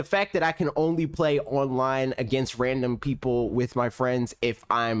the fact that I can only play online against random people with my friends if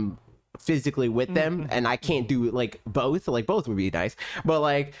I'm physically with them, and I can't do like both. Like both would be nice, but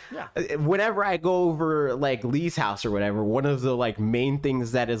like whenever I go over like Lee's house or whatever, one of the like main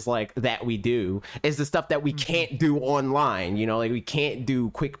things that is like that we do is the stuff that we can't do online, you know, like we can't do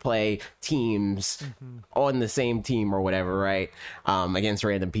quick play teams on the same team or whatever, right? Against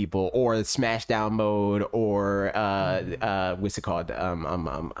random people, or smash down mode, or what's it called,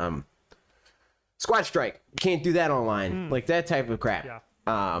 Squad Strike, can't do that online, like that type of crap.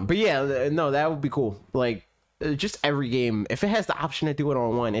 But yeah, no, that would be cool. Like, just every game, if it has the option to do it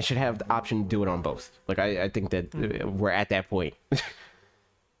on one, it should have the option to do it on both. Like, I think that we're at that point.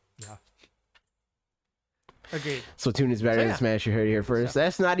 Agreed. Splatoon is better than Smash. You heard it here first.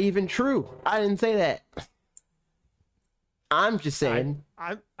 That's not even true. I didn't say that. I'm just saying.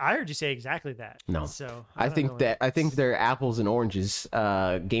 I heard you say exactly that. No. So I think they're apples and oranges,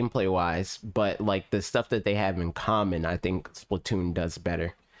 gameplay wise, but like the stuff that they have in common, I think Splatoon does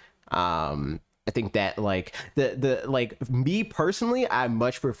better. I think that like the like me personally, I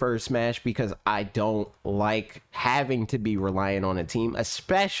much prefer Smash because I don't like having to be reliant on a team,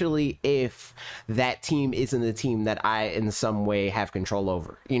 especially if that team isn't a team that I in some way have control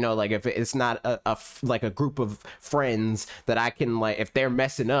over. You know, like if it's not a group of friends that I can, like, if they're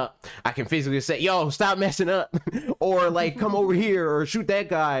messing up, I can physically say, yo, stop messing up. or like come over here or shoot that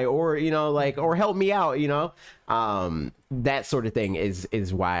guy, or like, or help me out, that sort of thing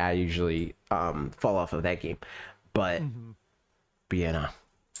is why I usually fall off of that game. But there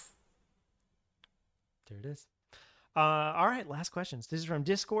it is. All right, last questions. This is from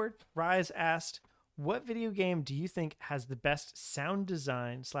Discord. Rise asked, what video game do you think has the best sound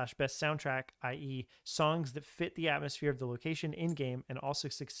design / best soundtrack, i.e. songs that fit the atmosphere of the location in game and also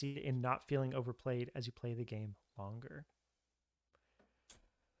succeed in not feeling overplayed as you play the game longer?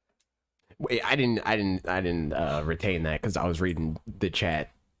 Wait, I didn't retain that because I was reading the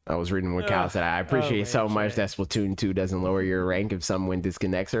chat. I was reading what Cal said. I appreciate so much that Splatoon 2 doesn't lower your rank if someone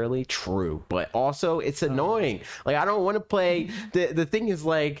disconnects early. True. But also, it's annoying. Like, I don't want to play. The thing is,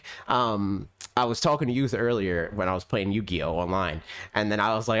 like, I was talking to youth earlier when I was playing Yu-Gi-Oh! Online. And then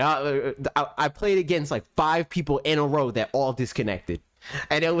I was like, I played against, like, 5 people in a row that all disconnected.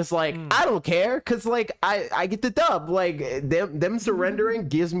 And it was like, I don't care, because like I get the dub. Like them surrendering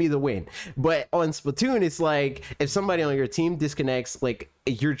gives me the win. But on Splatoon, it's like if somebody on your team disconnects, like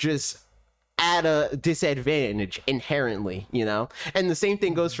you're just at a disadvantage inherently, And the same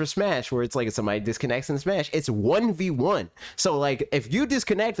thing goes for Smash, where it's like if somebody disconnects in Smash, it's 1v1. So like if you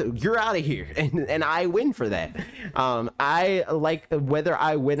disconnect, you're out of here, and I win for that. I like whether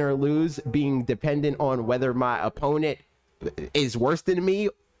I win or lose being dependent on whether my opponent is worse than me,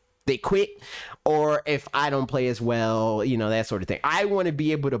 they quit, or if I don't play as well, that sort of thing. I want to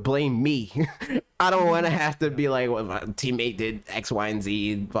be able to blame me. I don't want to have to be like, well, my teammate did X, Y, and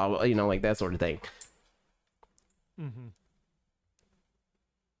Z, blah, blah, like that sort of thing.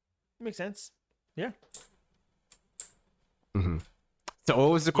 Makes sense. Yeah. So what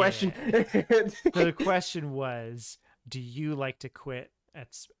was the question? The question was, do you like to quit?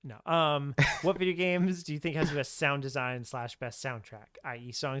 What video games do you think has the best sound design / best soundtrack,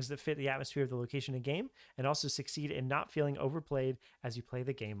 i.e. songs that fit the atmosphere of the location and game and also succeed in not feeling overplayed as you play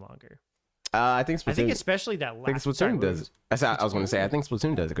the game longer? I think especially that last. I think Splatoon does. I was going to say I think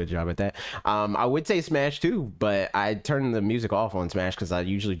Splatoon does a good job at that. I would say Smash too, but I turn the music off on Smash because I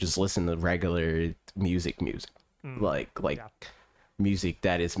usually just listen to regular music, music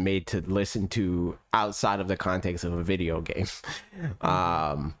that is made to listen to outside of the context of a video game.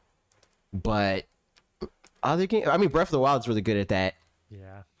 But other games, I mean, Breath of the Wild is really good at that.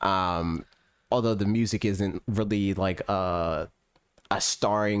 Yeah. Although the music isn't really like a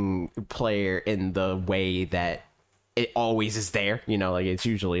starring player in the way that it always is there, like it's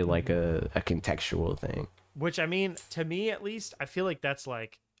usually like a contextual thing. Which, I mean, to me at least, I feel like that's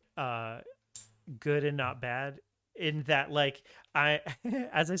like good and not bad. In that, like,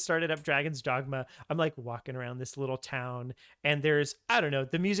 as I started up Dragon's Dogma, I'm like walking around this little town, and there's, I don't know,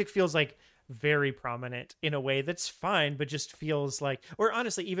 the music feels like very prominent in a way that's fine, but just feels like, or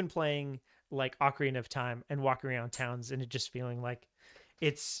honestly, even playing like Ocarina of Time and walking around towns and it just feeling like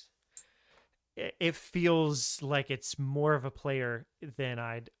it feels like it's more of a player than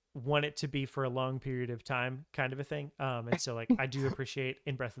I'd want it to be for a long period of time, kind of a thing. And so like I do appreciate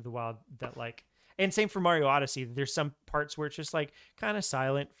in Breath of the Wild that like. And same for Mario Odyssey. There's some parts where it's just like kind of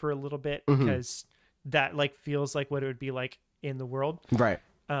silent for a little bit because that like feels like what it would be like in the world. Right.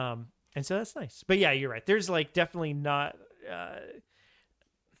 And so that's nice. But yeah, you're right. There's like definitely not.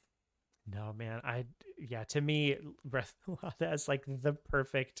 No, man. To me, Breath of the Wild has like the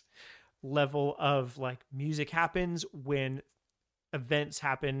perfect level of like music happens when events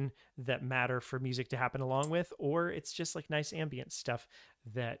happen that matter for music to happen along with, or it's just like nice ambient stuff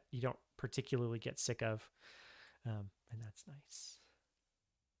that you don't particularly get sick of, and that's nice.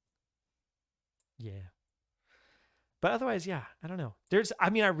 Yeah, but otherwise, yeah, I don't know. I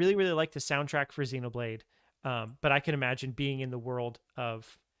really like the soundtrack for Xenoblade, but I can imagine being in the world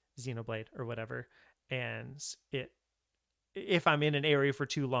of Xenoblade or whatever, and if I'm in an area for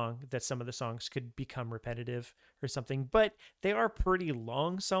too long, that some of the songs could become repetitive or something. But they are pretty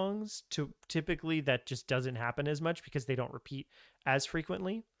long songs. Typically, that just doesn't happen as much because they don't repeat as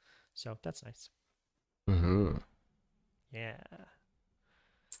frequently. So that's nice. Yeah.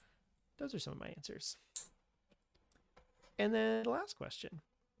 Those are some of my answers. And then the last question.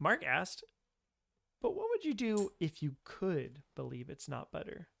 Mark asked, but what would you do if you could believe it's not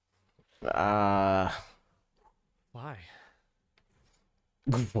butter? Why?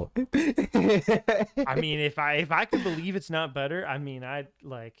 I mean, if I could believe it's not butter, I mean, I'd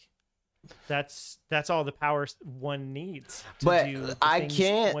like that's all the power one needs to do the I things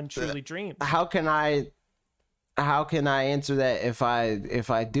can't one truly dreams. How can I answer that if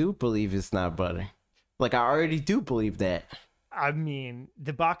I do believe it's not butter? Like I already do believe that. I mean,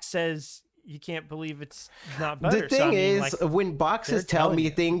 the box says you can't believe it's not butter. The thing is, when boxes tell me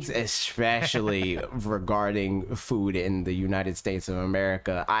things, especially regarding food in the United States of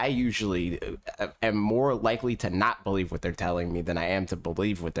America, I usually am more likely to not believe what they're telling me than I am to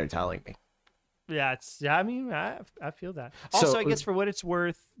believe what they're telling me. Yeah, I mean, I feel that. Also, I guess for what it's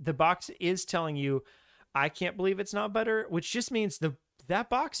worth, the box is telling you, I can't believe it's not butter, which just means that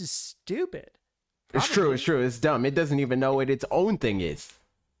box is stupid. Probably. It's true. It's dumb. It doesn't even know what its own thing is.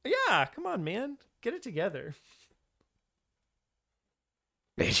 Yeah, come on, man. Get it together.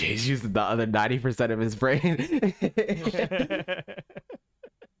 AJ's using the other 90% of his brain.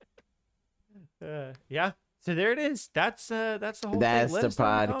 Yeah. So there it is. That's the whole That's thing. That's the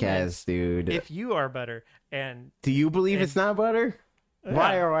podcast, dude. If you are butter, and do you believe it's not butter? Yeah.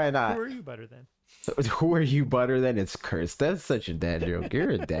 Why or why not? Who are you butter then? Who are you butter then? It's cursed. That's such a dad joke. You're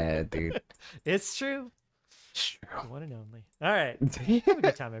a dad, dude. It's true. The one and only. All right. Have a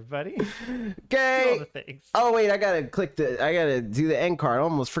good time, everybody. Okay. Oh wait, I gotta do the end card.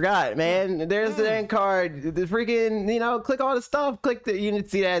 Almost forgot, man. There's the end card. The freaking, click all the stuff. Click you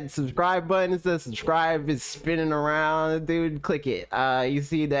see that subscribe button. It says subscribe is spinning around, dude. Click it. You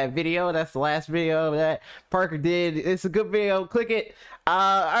see that video? That's the last video that Parker did. It's a good video. Click it.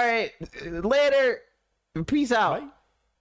 All right. Later. Peace out. Bye.